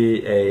 That will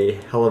be a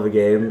hell of a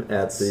game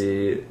at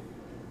the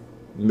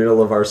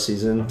middle of our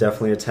season.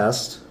 Definitely a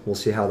test. We'll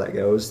see how that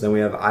goes. Then we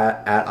have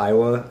at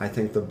Iowa. I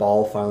think the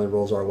ball finally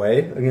rolls our way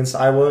against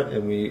Iowa,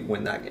 and we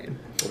win that game.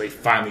 Well, they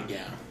finally,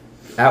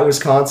 At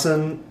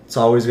Wisconsin, it's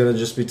always going to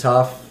just be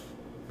tough.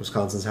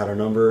 Wisconsin's had our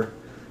number.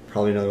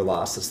 Probably another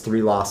loss. That's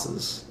 3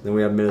 losses. Then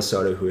we have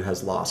Minnesota, who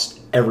has lost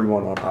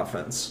everyone on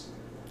offense.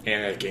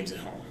 And that game's at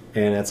home.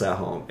 And it's at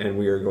home. And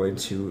we are going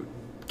to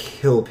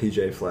kill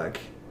PJ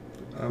Fleck.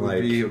 I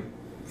would be a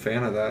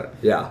fan of that.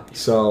 Yeah.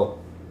 So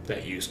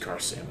that used car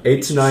sandwich.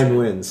 8 to 9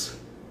 wins.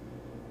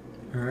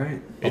 All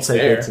right. I'll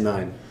take 8 to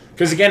 9.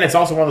 Because again, it's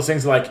also one of those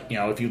things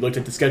if you looked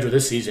at the schedule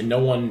this season, no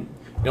one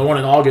in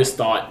August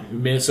thought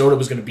Minnesota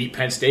was going to beat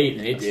Penn State,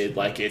 and it did.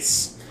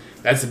 That's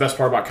the bbest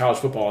part about college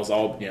football is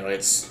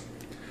it's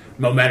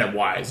momentum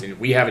wise, and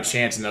we have a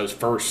chance in those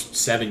first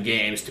 7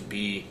 games to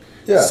be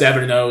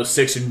 7-0,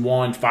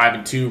 6-1,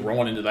 5-2,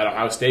 rolling into that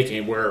Ohio State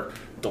game. Where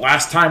the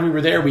last time we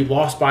were there, we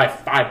lost by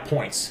 5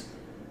 points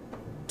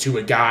to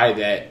a guy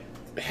that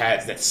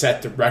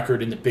set the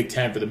record in the Big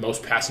Ten for the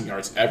most passing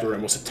yards ever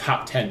and was a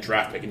top 10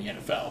 draft pick in the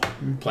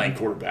NFL playing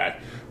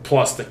quarterback,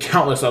 plus the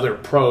countless other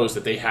pros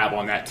that they have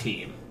on that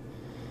team.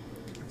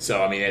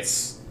 So, I mean,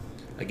 it's,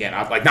 again,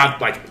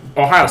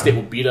 Ohio State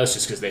will beat us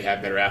just because they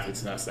have better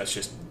athletes than us. That's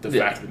just the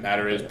fact of the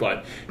matter is.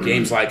 But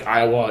games like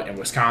Iowa and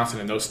Wisconsin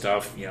and those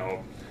stuff,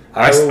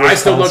 I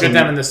still look at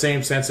them in the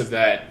same sense of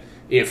that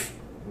if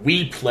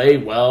we play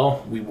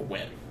well, we will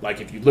win.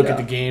 If you look at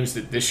the games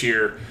that this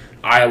year,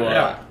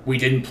 Iowa, we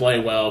didn't play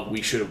well.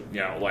 We should have,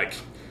 I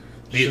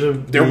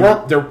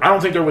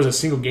don't think there was a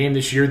single game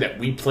this year that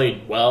we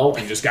played well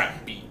and just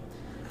got beat.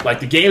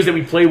 The games that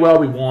we played well,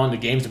 we won. The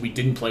games that we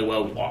didn't play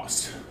well, we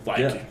lost.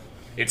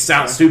 It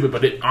sounds stupid,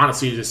 but it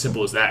honestly is as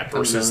simple as that.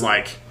 Versus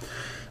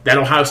that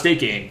Ohio State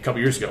game a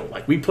couple years ago.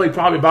 We played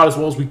probably about as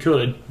well as we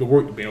could, but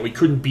we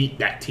couldn't beat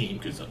that team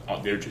because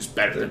they're just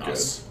better than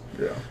us.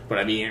 Yeah. But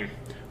I mean,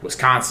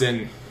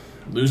 Wisconsin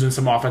losing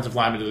some offensive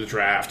linemen to the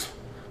draft.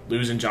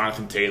 Losing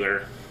Jonathan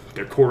Taylor,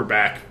 their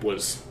quarterback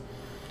was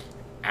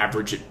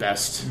average at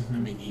best. I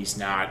mean, he's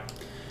not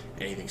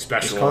anything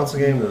special. Wisconsin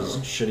game was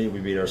shitty. We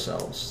beat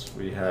ourselves.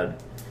 We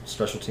had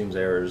special teams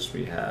errors.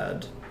 We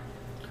had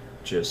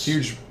just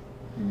huge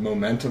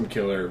momentum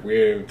killer. We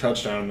had a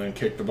touchdown and then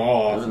kicked the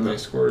ball off and they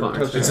scored a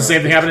touchdown. It's the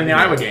same thing happened in the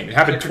Iowa game. It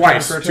happened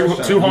twice.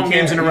 Two home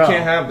games in a row. You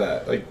can't have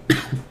that. Like,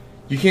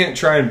 you can't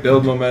try and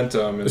build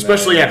momentum, and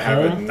especially at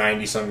have home. A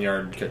 90-some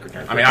yard kick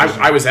return. I mean,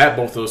 I was at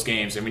both those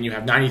games, and when you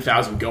have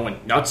 90,000 going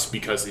nuts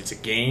because it's a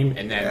game,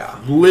 and then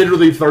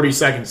literally 30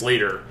 seconds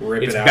later,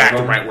 it's back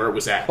to right where it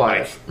was at.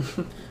 Like,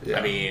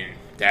 I mean,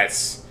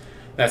 that's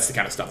the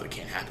kind of stuff that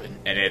can't happen,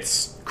 and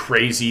it's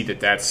crazy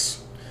that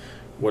that's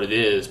what it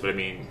is. But I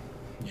mean,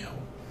 you know,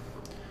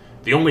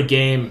 the only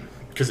game.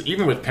 Because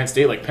even with Penn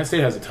State, like Penn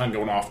State has a ton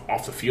going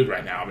off the field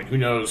right now. I mean, who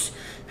knows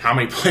how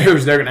many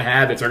players they're going to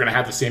have if they're going to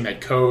have the same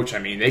head coach. I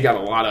mean, they got a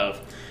lot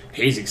of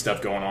hazing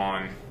stuff going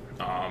on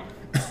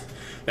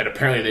that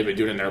apparently they've been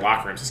doing in their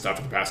locker rooms and stuff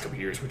for the past couple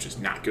of years, which is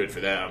not good for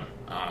them.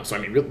 So, I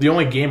mean, the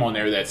only game on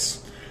there that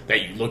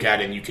you look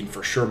at and you can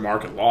for sure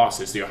mark a loss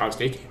is the Ohio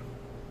State game.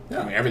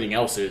 Yeah. I mean, everything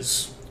else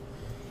is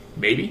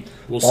maybe.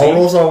 We'll see. All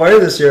rolls our way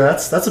this year.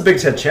 That's a Big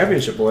Ten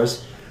championship,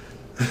 boys.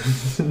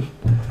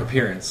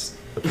 Appearance.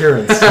 I'd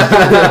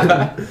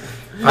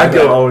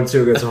go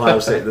 0-2 against Ohio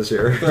State this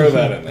year. Throw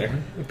that in there.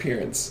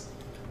 Appearance.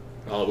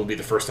 Well, it would be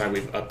the first time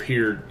we've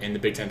appeared in the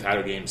Big Ten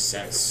title game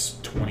since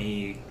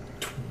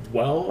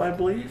 2012, I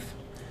believe.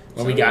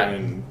 When we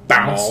got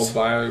bounced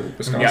by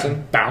Wisconsin. We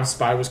got bounced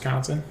by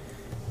Wisconsin.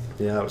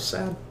 Yeah, that was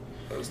sad.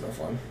 That was no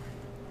fun.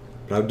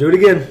 But I'd do it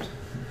again.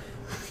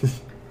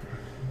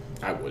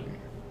 I wouldn't.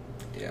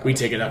 Yeah. We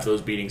take enough of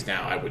those beatings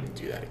now. I wouldn't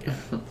do that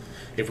again.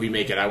 If we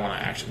make it, I want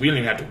to actually. We don't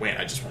even have to win.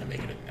 I just want to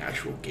make it an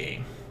actual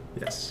game.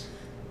 Yes.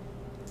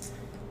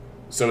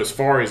 So as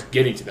far as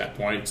getting to that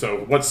point,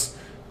 so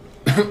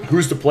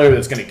who's the player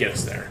that's going to get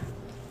us there?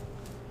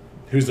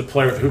 Who's the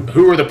player?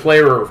 Who are the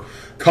player or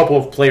couple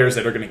of players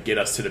that are going to get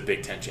us to the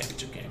Big Ten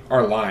championship game?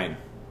 Our line.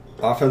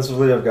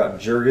 Offensively, I've got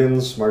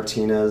Juergens,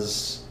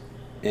 Martinez,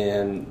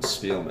 and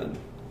Spielman.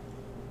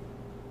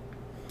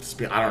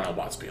 I don't know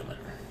about Spielman.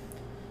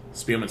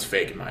 Spielman's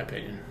fake, in my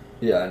opinion.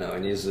 Yeah, I know.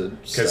 He needs to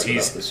step it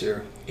up this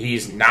year.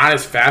 He's not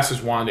as fast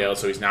as Wandale,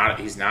 so he's not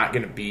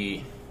going to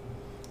be.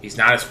 He's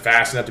not as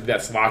fast enough to be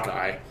that slot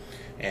guy,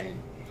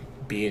 and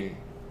being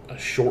a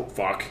short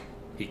fuck,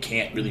 he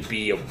can't really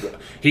be a.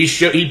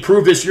 He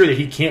proved this year that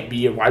he can't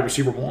be a wide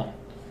receiver one.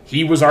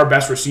 He was our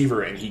best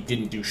receiver, and he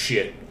didn't do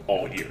shit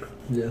all year.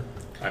 Yeah.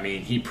 I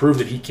mean, he proved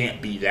that he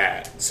can't be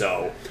that.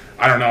 So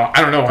I don't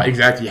know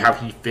exactly how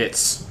he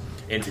fits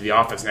into the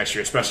offense next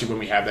year, especially when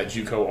we have that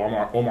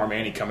JUCO Omar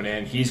Manning coming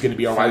in. He's going to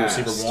be our wide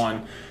receiver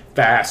one.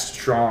 Fast,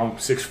 strong,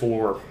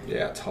 6'4".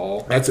 Yeah,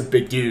 tall. That's a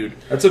big dude.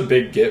 That's a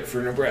big get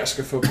for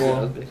Nebraska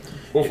football.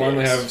 We'll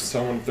finally have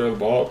someone to throw the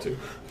ball up to.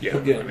 Yeah,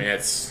 I mean,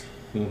 it's...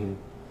 Mm-hmm.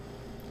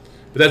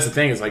 But that's the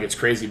thing, is like, it's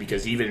crazy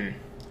because even,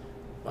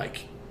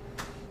 like,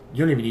 you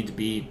don't even need to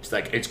be...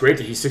 Like, it's great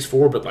that he's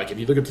 6'4", but, like, if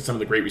you look at some of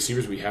the great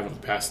receivers we have in the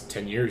past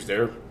 10 years,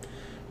 they're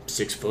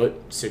 6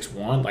 foot,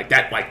 6'1". Like,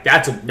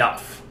 that's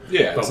enough.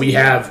 Yeah. But we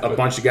have a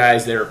bunch of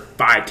guys that are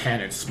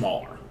 5'10" and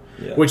smaller.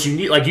 Yeah. Which you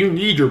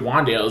need your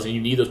Wandales, and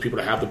you need those people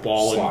to have the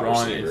ball and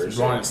run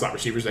and slot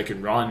receivers that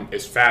can run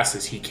as fast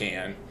as he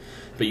can.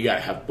 But you got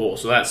to have both.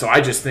 So I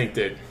just think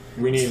that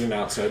we need an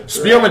outside.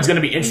 Spielman's going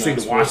to be interesting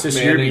to watch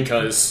this year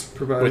because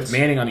with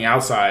Manning on the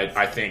outside,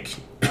 I think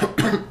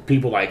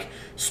people like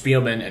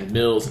Spielman and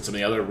Mills and some of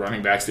the other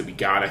running backs that we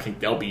got, I think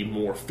they'll be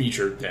more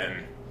featured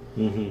than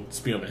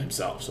Spielman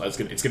himself. So it's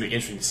going to be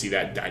interesting to see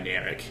that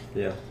dynamic.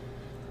 Yeah,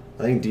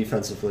 I think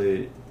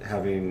defensively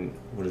having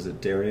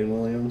Damian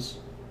Williams.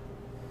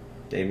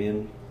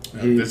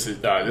 This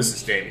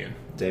is Damian.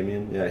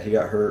 Damian, yeah, he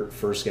got hurt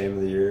first game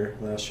of the year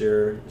last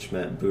year, which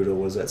meant Buda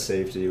was at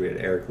safety. We had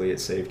Eric Lee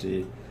at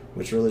safety,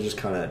 which really just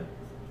kind of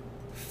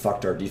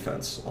fucked our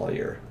defense all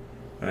year.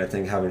 And I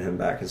think having him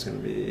back is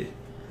going to be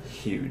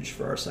huge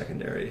for our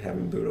secondary.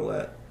 Having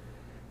Buda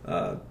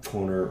at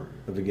corner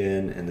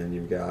again, and then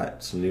you've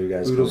got some new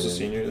guys. Buda's a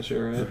senior this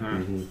year, right?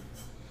 Mm-hmm.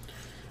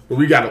 Well,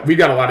 we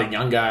got a lot of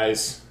young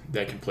guys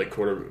that can play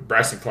quarter.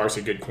 Braxton Clark's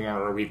a good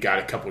corner. We've got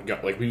a couple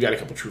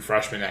true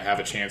freshmen that have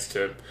a chance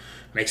to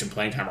make some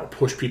playing time or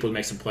push people to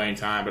make some playing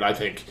time. But I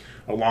think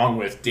along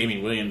with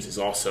Damian Williams is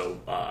also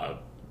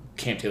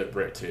Cam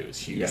Taylor-Britt too is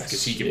huge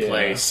because he can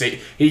play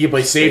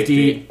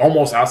safety,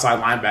 almost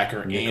outside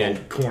linebacker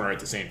and corner at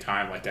the same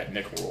time, like that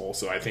nickel role.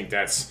 So I think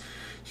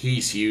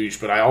he's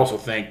huge. But I also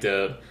think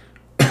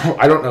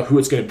I don't know who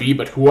it's going to be,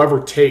 but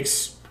whoever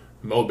takes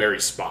Mo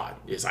Berry's spot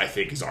is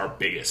our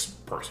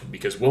biggest person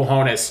because Will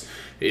Honas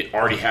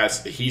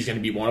he's going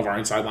to be one of our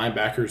inside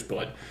linebackers,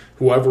 but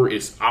whoever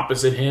is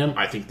opposite him,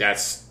 I think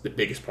that's the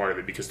biggest part of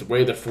it because the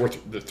way the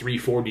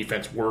 3-4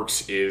 defense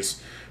works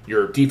is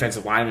your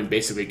defensive linemen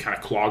basically kind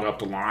of clog up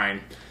the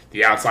line.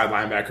 The outside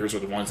linebackers are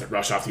the ones that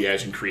rush off the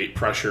edge and create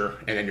pressure,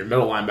 and then your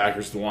middle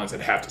linebackers are the ones that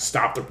have to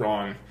stop the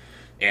run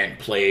and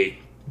play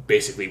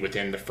basically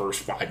within the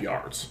first 5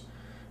 yards.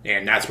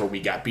 And that's where we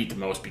got beat the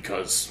most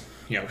because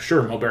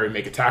sure, Mulberry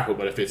make a tackle,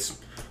 but if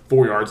it's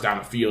 4 yards down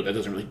the field, that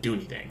doesn't really do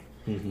anything.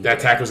 Mm-hmm. That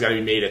tackle's got to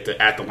be made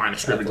at the line of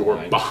scrimmage or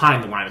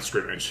behind the line of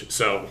scrimmage.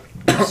 So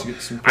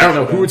I I don't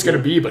know who it's going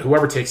to be, but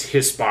whoever takes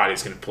his spot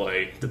is going to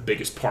play the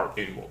biggest part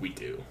in what we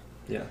do.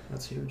 Yeah,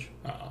 that's huge.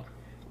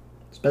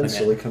 Does Ben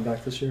Silly come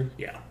back this year?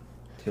 Yeah.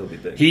 He'll be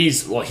big.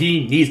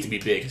 He needs to be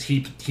big because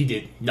he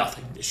did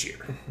nothing this year.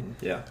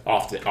 Yeah.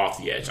 Off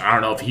the edge. I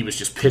don't know if he was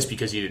just pissed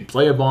because he didn't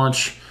play a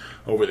bunch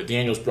over the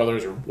Daniels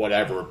brothers or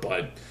whatever,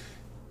 but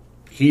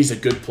he's a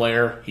good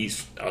player.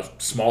 He's a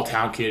small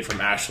town kid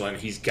from Ashland.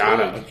 He's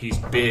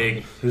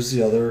big. Who's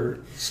the other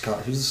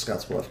Scott? Who's the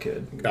Scotts Bluff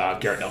kid?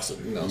 Garrett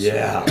Nelson.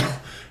 Yeah.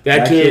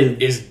 That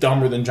kid is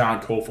dumber than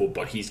John Kofel,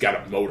 but he's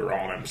got a motor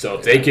on him. So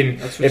if they can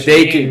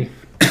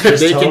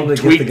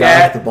tweak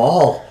that, the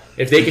ball.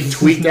 If they can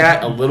tweak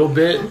that a little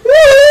bit,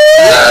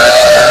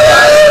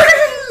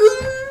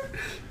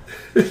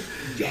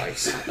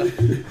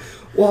 yikes!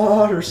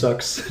 Water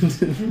sucks.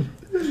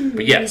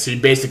 But yes, he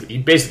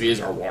basically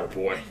is our water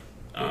boy.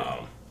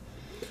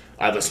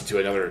 I listened to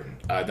another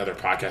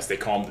podcast. They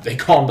call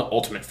him the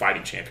ultimate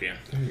fighting champion.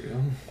 There you go.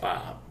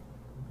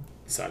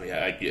 So I mean,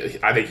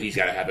 I think he's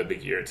got to have a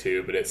big year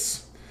too. But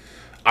it's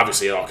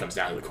obviously it all comes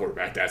down to the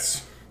quarterback.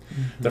 That's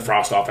the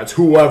Frost offense.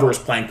 Whoever is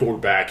playing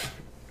quarterback,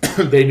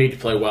 they need to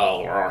play well,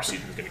 or our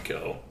season's going to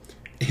go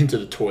into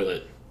the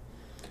toilet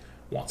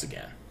once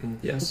again.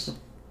 Yes.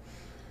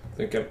 I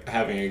think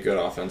having a good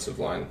offensive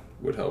line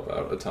would help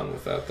out a ton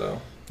with that, though.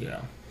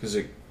 Yeah. Because,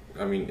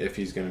 if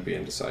he's going to be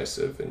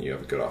indecisive and you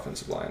have a good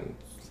offensive line,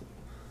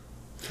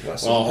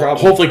 less of a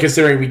problem. Hopefully,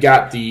 considering we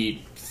got the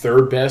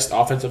third best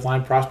offensive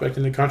line prospect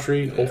in the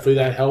country, hopefully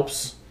that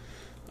helps.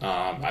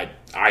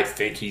 I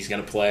think he's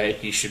going to play.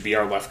 He should be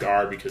our left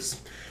guard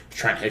because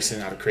Trent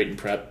Hickson out of Creighton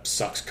Prep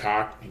sucks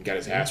cock and got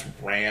his ass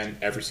ran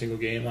every single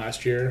game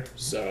last year.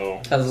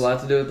 So has a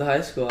lot to do with the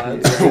high school.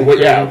 Definitely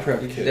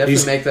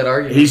make that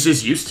argument. He's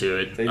just used to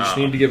it. They just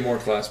need to get more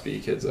Class B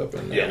kids up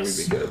in there and we'd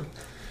be good.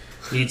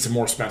 Need some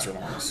more Spencer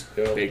Longs,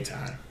 big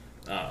time.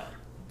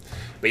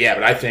 But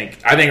I think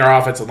our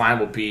offensive line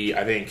will be.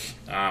 I think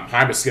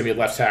Hymas is going to be a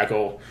left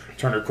tackle.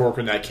 Turner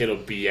Corcoran, that kid will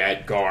be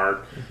at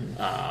guard.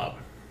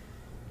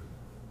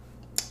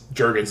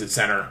 Juergens at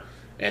center,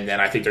 and then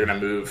I think they're going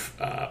to move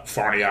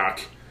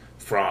Farniak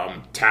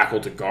from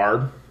tackle to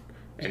guard,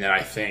 and then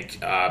I think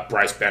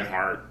Bryce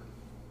Benhart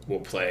will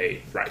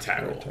play right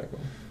tackle.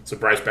 So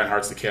Bryce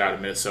Benhart's the kid out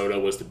of Minnesota,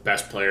 was the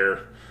best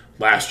player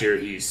last year.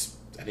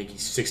 I think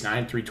he's 6'9",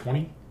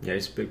 320. Yeah,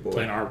 he's a big boy.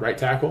 Playing our right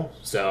tackle.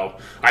 So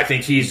I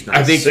think he's nice.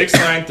 I think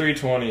 6'9",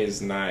 320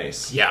 is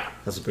nice. Yeah.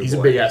 That's a big he's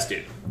boy. a big ass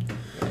dude.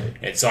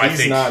 And so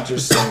he's not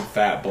just some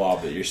fat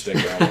blob that you're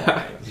sticking on the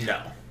line.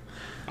 No.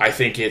 I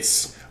think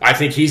he's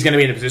going to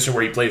be in a position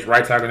where he plays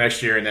right tackle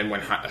next year, and then when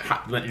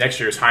next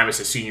year is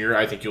Hymas' senior year,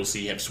 I think you'll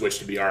see him switch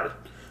to be our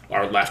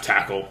left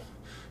tackle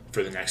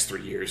for the next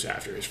 3 years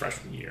after his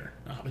freshman year.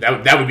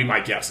 That would be my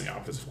guess in the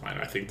offensive line.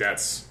 I think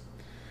that's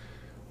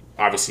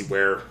obviously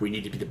where we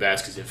need to be the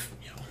best because if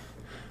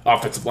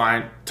offensive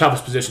line,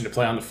 toughest position to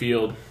play on the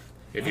field.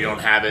 If you don't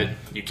have it,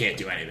 you can't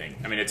do anything.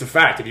 I mean, it's a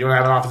fact. If you don't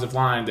have an offensive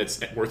line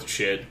that's worth a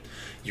shit,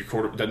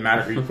 doesn't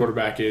matter who your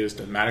quarterback is,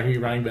 doesn't matter who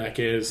your running back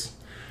is,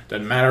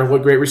 doesn't matter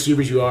what great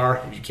receivers you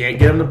are. If you can't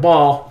get them the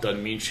ball,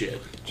 doesn't mean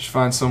shit. Just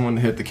find someone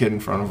to hit the kid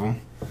in front of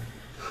them.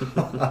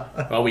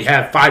 Well, we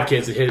have 5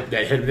 kids that hit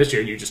him this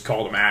year, and you just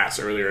called them ass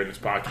earlier in this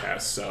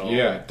podcast. So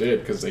yeah, it did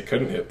because they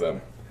couldn't hit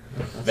them.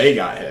 They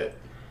got hit.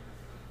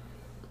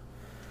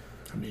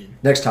 I mean,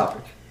 next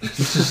topic.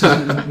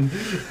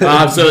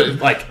 Obviously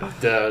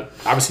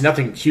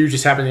nothing huge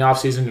has happened in the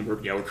offseason.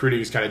 Recruiting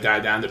has kind of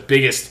died down. The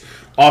biggest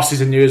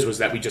offseason news was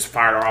that we just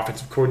fired our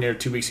offensive coordinator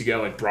 2 weeks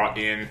ago and brought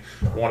in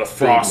one of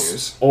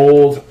Frost's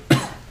old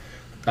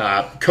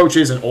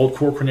coaches and old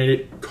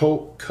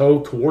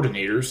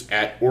co-coordinators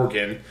at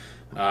Oregon,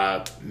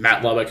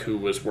 Matt Lubbock, who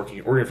was working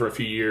at Oregon for a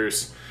few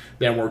years,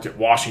 then worked at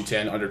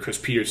Washington under Chris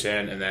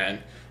Peterson, and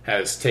then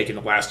has taken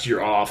the last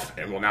year off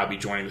and will now be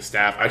joining the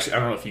staff. Actually, I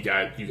don't know if you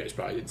guys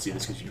probably didn't see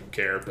this because you don't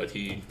care, but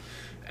he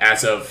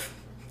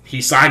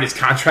signed his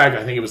contract.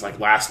 I think it was like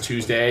last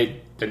Tuesday.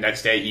 The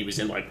next day, he was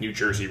in like New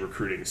Jersey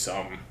recruiting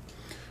some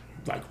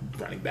like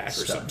running back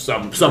or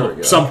some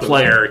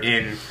player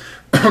in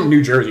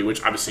New Jersey,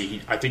 which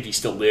obviously I think he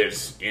still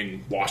lives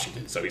in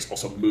Washington, so he's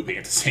also moving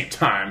at the same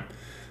time.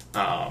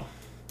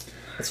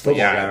 That's football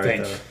guy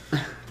right there.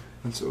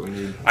 That's what we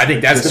need. I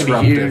think that's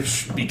going to be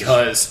huge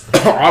because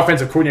our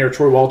offensive coordinator,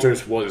 Troy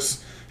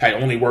Walters, had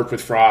only worked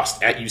with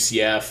Frost at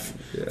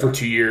UCF for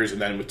 2 years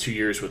and then with 2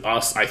 years with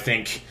us. I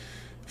think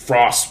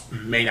Frost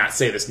may not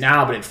say this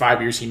now, but in 5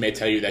 years he may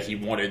tell you that he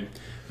wanted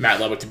Matt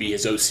Lubbock to be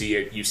his OC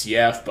at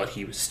UCF, but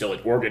he was still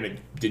at Oregon and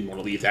didn't want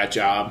to leave that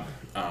job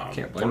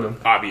for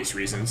obvious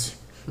reasons.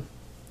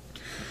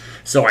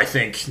 So I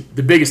think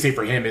the biggest thing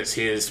for him is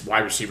his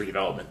wide receiver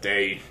development.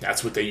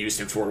 That's what they used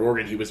him for at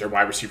Oregon. He was their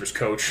wide receivers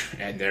coach,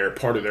 and they're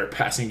part of their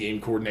passing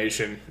game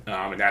coordination.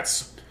 And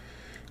that's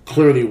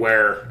clearly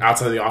where,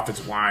 outside of the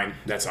offensive line,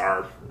 that's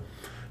our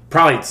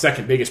probably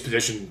second biggest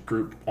position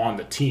group on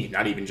the team,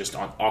 not even just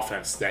on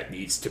offense, that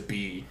needs to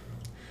be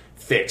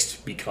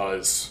fixed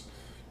because,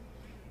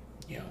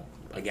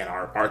 again,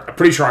 I'm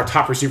pretty sure our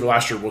top receiver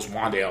last year was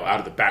Wandale out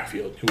of the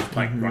backfield, who was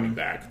playing running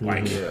back.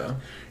 Like, you're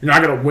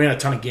not going to win a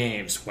ton of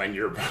games when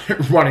your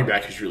running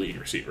back is your leading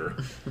receiver.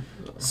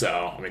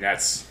 So, I mean,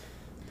 that's,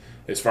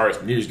 as far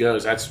as news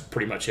goes, that's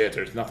pretty much it.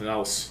 There's nothing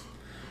else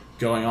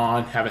going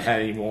on. Haven't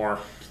had any more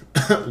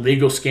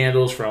legal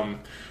scandals from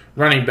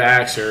running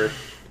backs or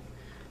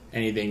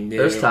anything new.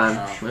 There's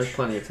time. There's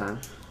plenty of time.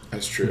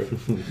 That's true.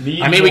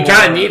 I mean, we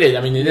kind of need it.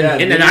 I mean, in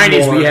the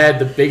 90s, we had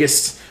the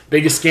biggest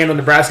scandal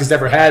Nebraska's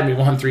ever had, and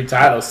we won 3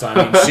 titles. So, I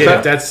mean, shit,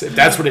 if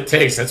that's what it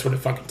takes, that's what it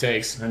fucking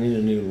takes. I need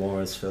a new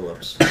Lawrence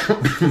Phillips.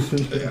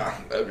 Yeah,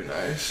 that'd be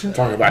nice.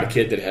 Talking about a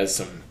kid that has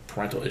some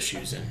parental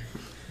issues and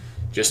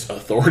just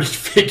authority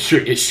figure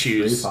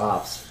issues. 3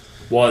 pops.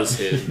 Was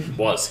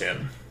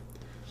him.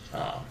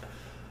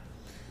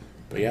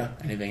 But yeah,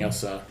 anything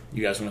else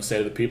you guys want to say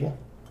to the people?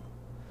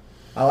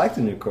 I like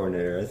the new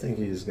coordinator. I think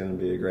he's going to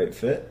be a great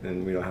fit,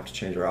 and we don't have to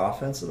change our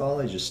offense at all.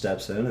 He just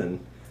steps in and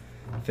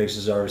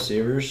fixes our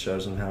receivers,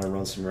 shows them how to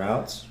run some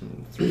routes,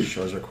 and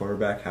shows our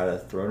quarterback how to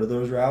throw to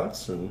those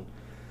routes, and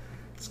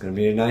it's going to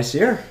be a nice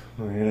year.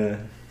 We're going to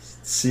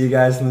see you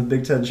guys in the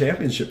Big Ten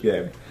championship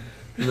game.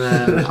 And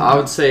then I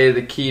would say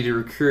the key to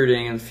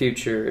recruiting in the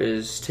future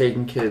is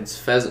taking kids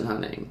pheasant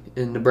hunting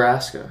in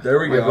Nebraska. There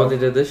we like go. what they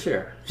did this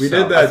year. We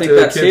So, did I that think to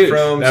a that's kid huge.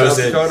 from That was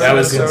South it. Dakota. That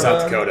was in Minnesota.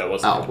 South Dakota. It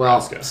wasn't in Oh, well.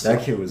 Nebraska.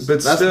 That kid was...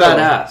 But That's still,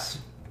 badass.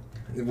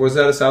 Was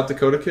that a South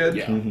Dakota kid?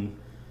 Yeah. Mhm.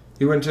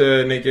 He went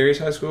to Nate Gary's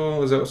high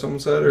school? Is that what someone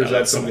said? Or No, is that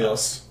that's somebody someone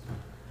else?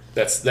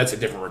 That's a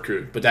different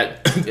recruit. But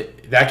that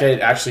guy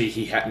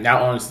actually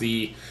now owns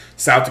the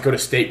South Dakota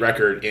state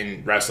record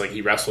in wrestling.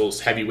 He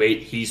wrestles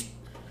heavyweight. He's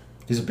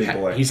He's a big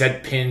boy. He's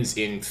had pins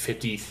in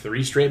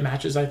 53 straight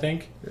matches, I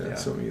think. Yeah,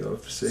 that's something you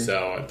love to see.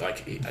 So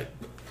like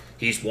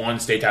he's won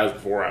state titles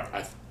before.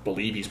 I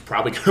believe he's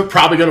probably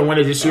going to win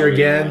it this year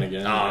again.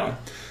 Yeah.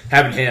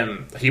 Having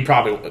him,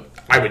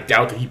 I would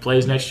doubt that he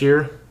plays next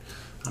year.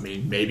 I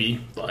mean,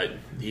 maybe, but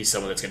he's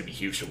someone that's going to be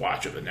huge to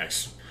watch over the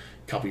next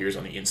couple years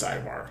on the inside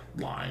of our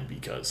line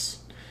because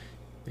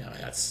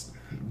that's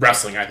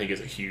wrestling. I think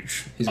is a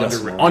huge He's got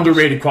some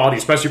underrated quality,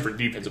 especially for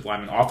defensive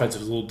linemen.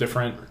 Offensive is a little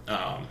different,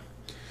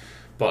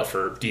 but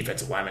for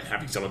defensive linemen,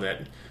 having someone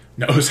that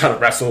knows how to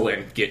wrestle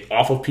and get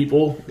off of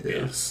people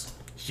is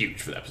huge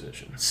for that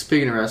position.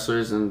 Speaking of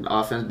wrestlers and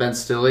offense, Ben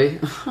Stilley,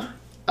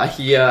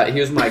 he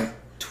was my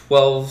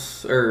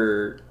 12th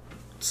or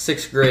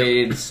 6th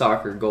grade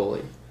soccer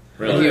goalie.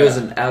 Really? And he was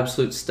an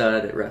absolute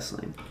stud at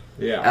wrestling.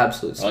 Yeah.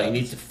 Absolute stud. Well, he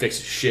needs to fix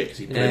his shit because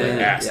he played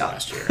like ass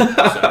last year.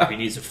 So he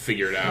needs to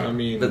figure it out. I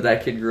mean, But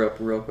that kid grew up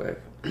real quick.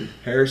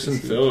 Harrison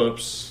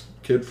Phillips,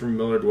 kid from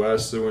Millard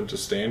West that went to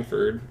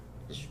Stanford,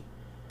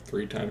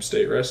 3-time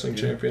state wrestling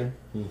champion.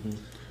 Mm-hmm.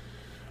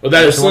 Well,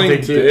 that is one thing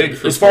Wrestling too. big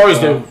for As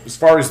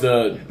far as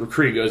the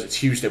recruiting goes, it's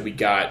huge that we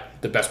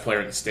got the best player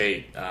in the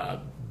state,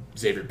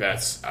 Xavier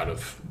Betts out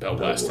of Bell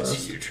West.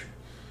 Is huge.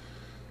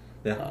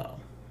 Yeah.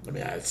 I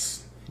mean,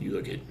 you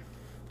look at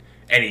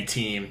any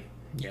team.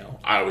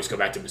 I always go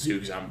back to Mizzou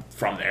because I'm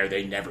from there.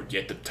 They never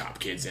get the top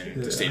kids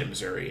in the state of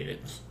Missouri, and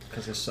it's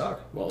Because they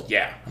suck. well,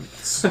 yeah.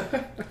 I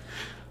mean,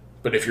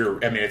 but if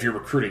your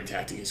recruiting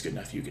tactic is good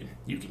enough, you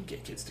can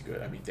get kids to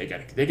good. I mean, they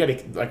got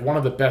like one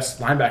of the best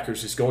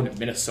linebackers is going to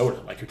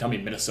Minnesota. Like you're telling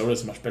me Minnesota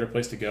is a much better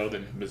place to go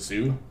than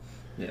Mizzou.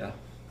 Yeah.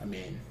 I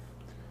mean,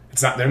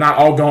 they're not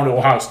all going to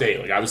Ohio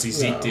State. Like obviously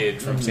Zeke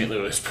did from St.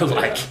 Louis, but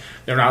like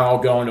they're not all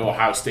going to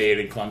Ohio State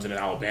and Clemson and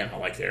Alabama.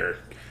 Like they're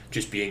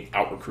just being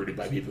out recruited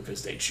by people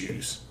because they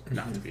choose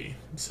not to be.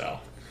 So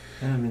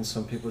Yeah, I mean,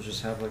 some people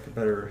just have like a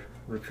better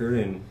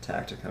recruiting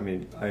tactic. I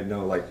mean, I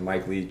know like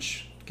Mike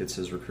Leach gets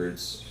his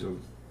recruits. He'll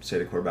say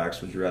to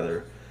quarterbacks, "Would you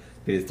rather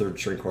be the third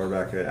string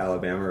quarterback at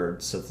Alabama or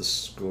set the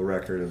school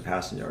record in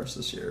passing yards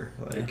this year?"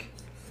 Like,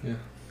 Yeah.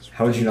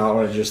 how would you not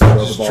want to just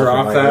throw the ball?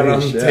 Drop for that Mike on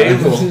Leach? the Yeah.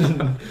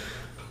 table.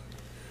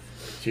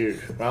 huge.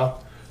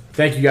 Well,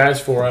 thank you guys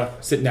for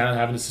sitting down and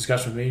having this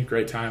discussion with me.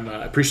 Great time.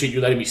 I appreciate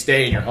you letting me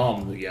stay in your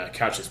home. The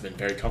couch has been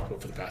very comfortable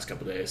for the past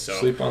couple of days. So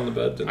Sleep on the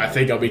bed tonight. I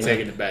think I'll be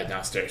taking to bed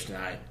downstairs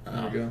tonight.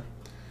 There you go.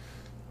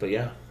 But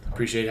yeah,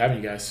 appreciate having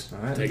you guys. All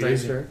right. Take it Thanks,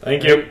 easy. sir.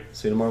 Thank you.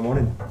 See you tomorrow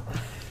morning.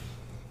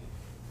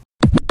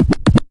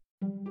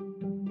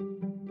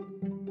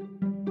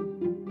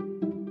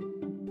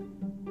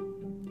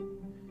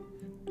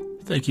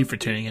 Thank you for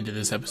tuning into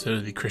this episode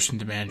of the Christian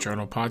Demand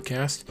Journal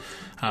podcast.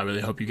 I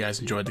really hope you guys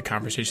enjoyed the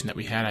conversation that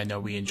we had. I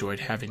know we enjoyed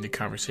having the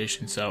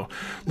conversation, so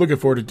looking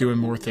forward to doing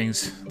more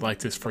things like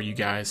this for you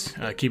guys,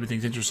 keeping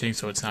things interesting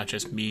so it's not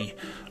just me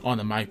on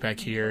the mic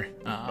back here.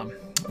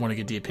 Want to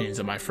get the opinions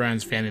of my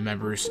friends, family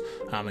members,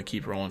 and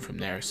keep rolling from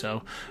there.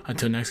 So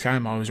until next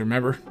time, always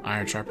remember,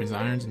 iron sharpens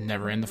irons and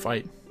never end the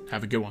fight.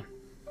 Have a good one.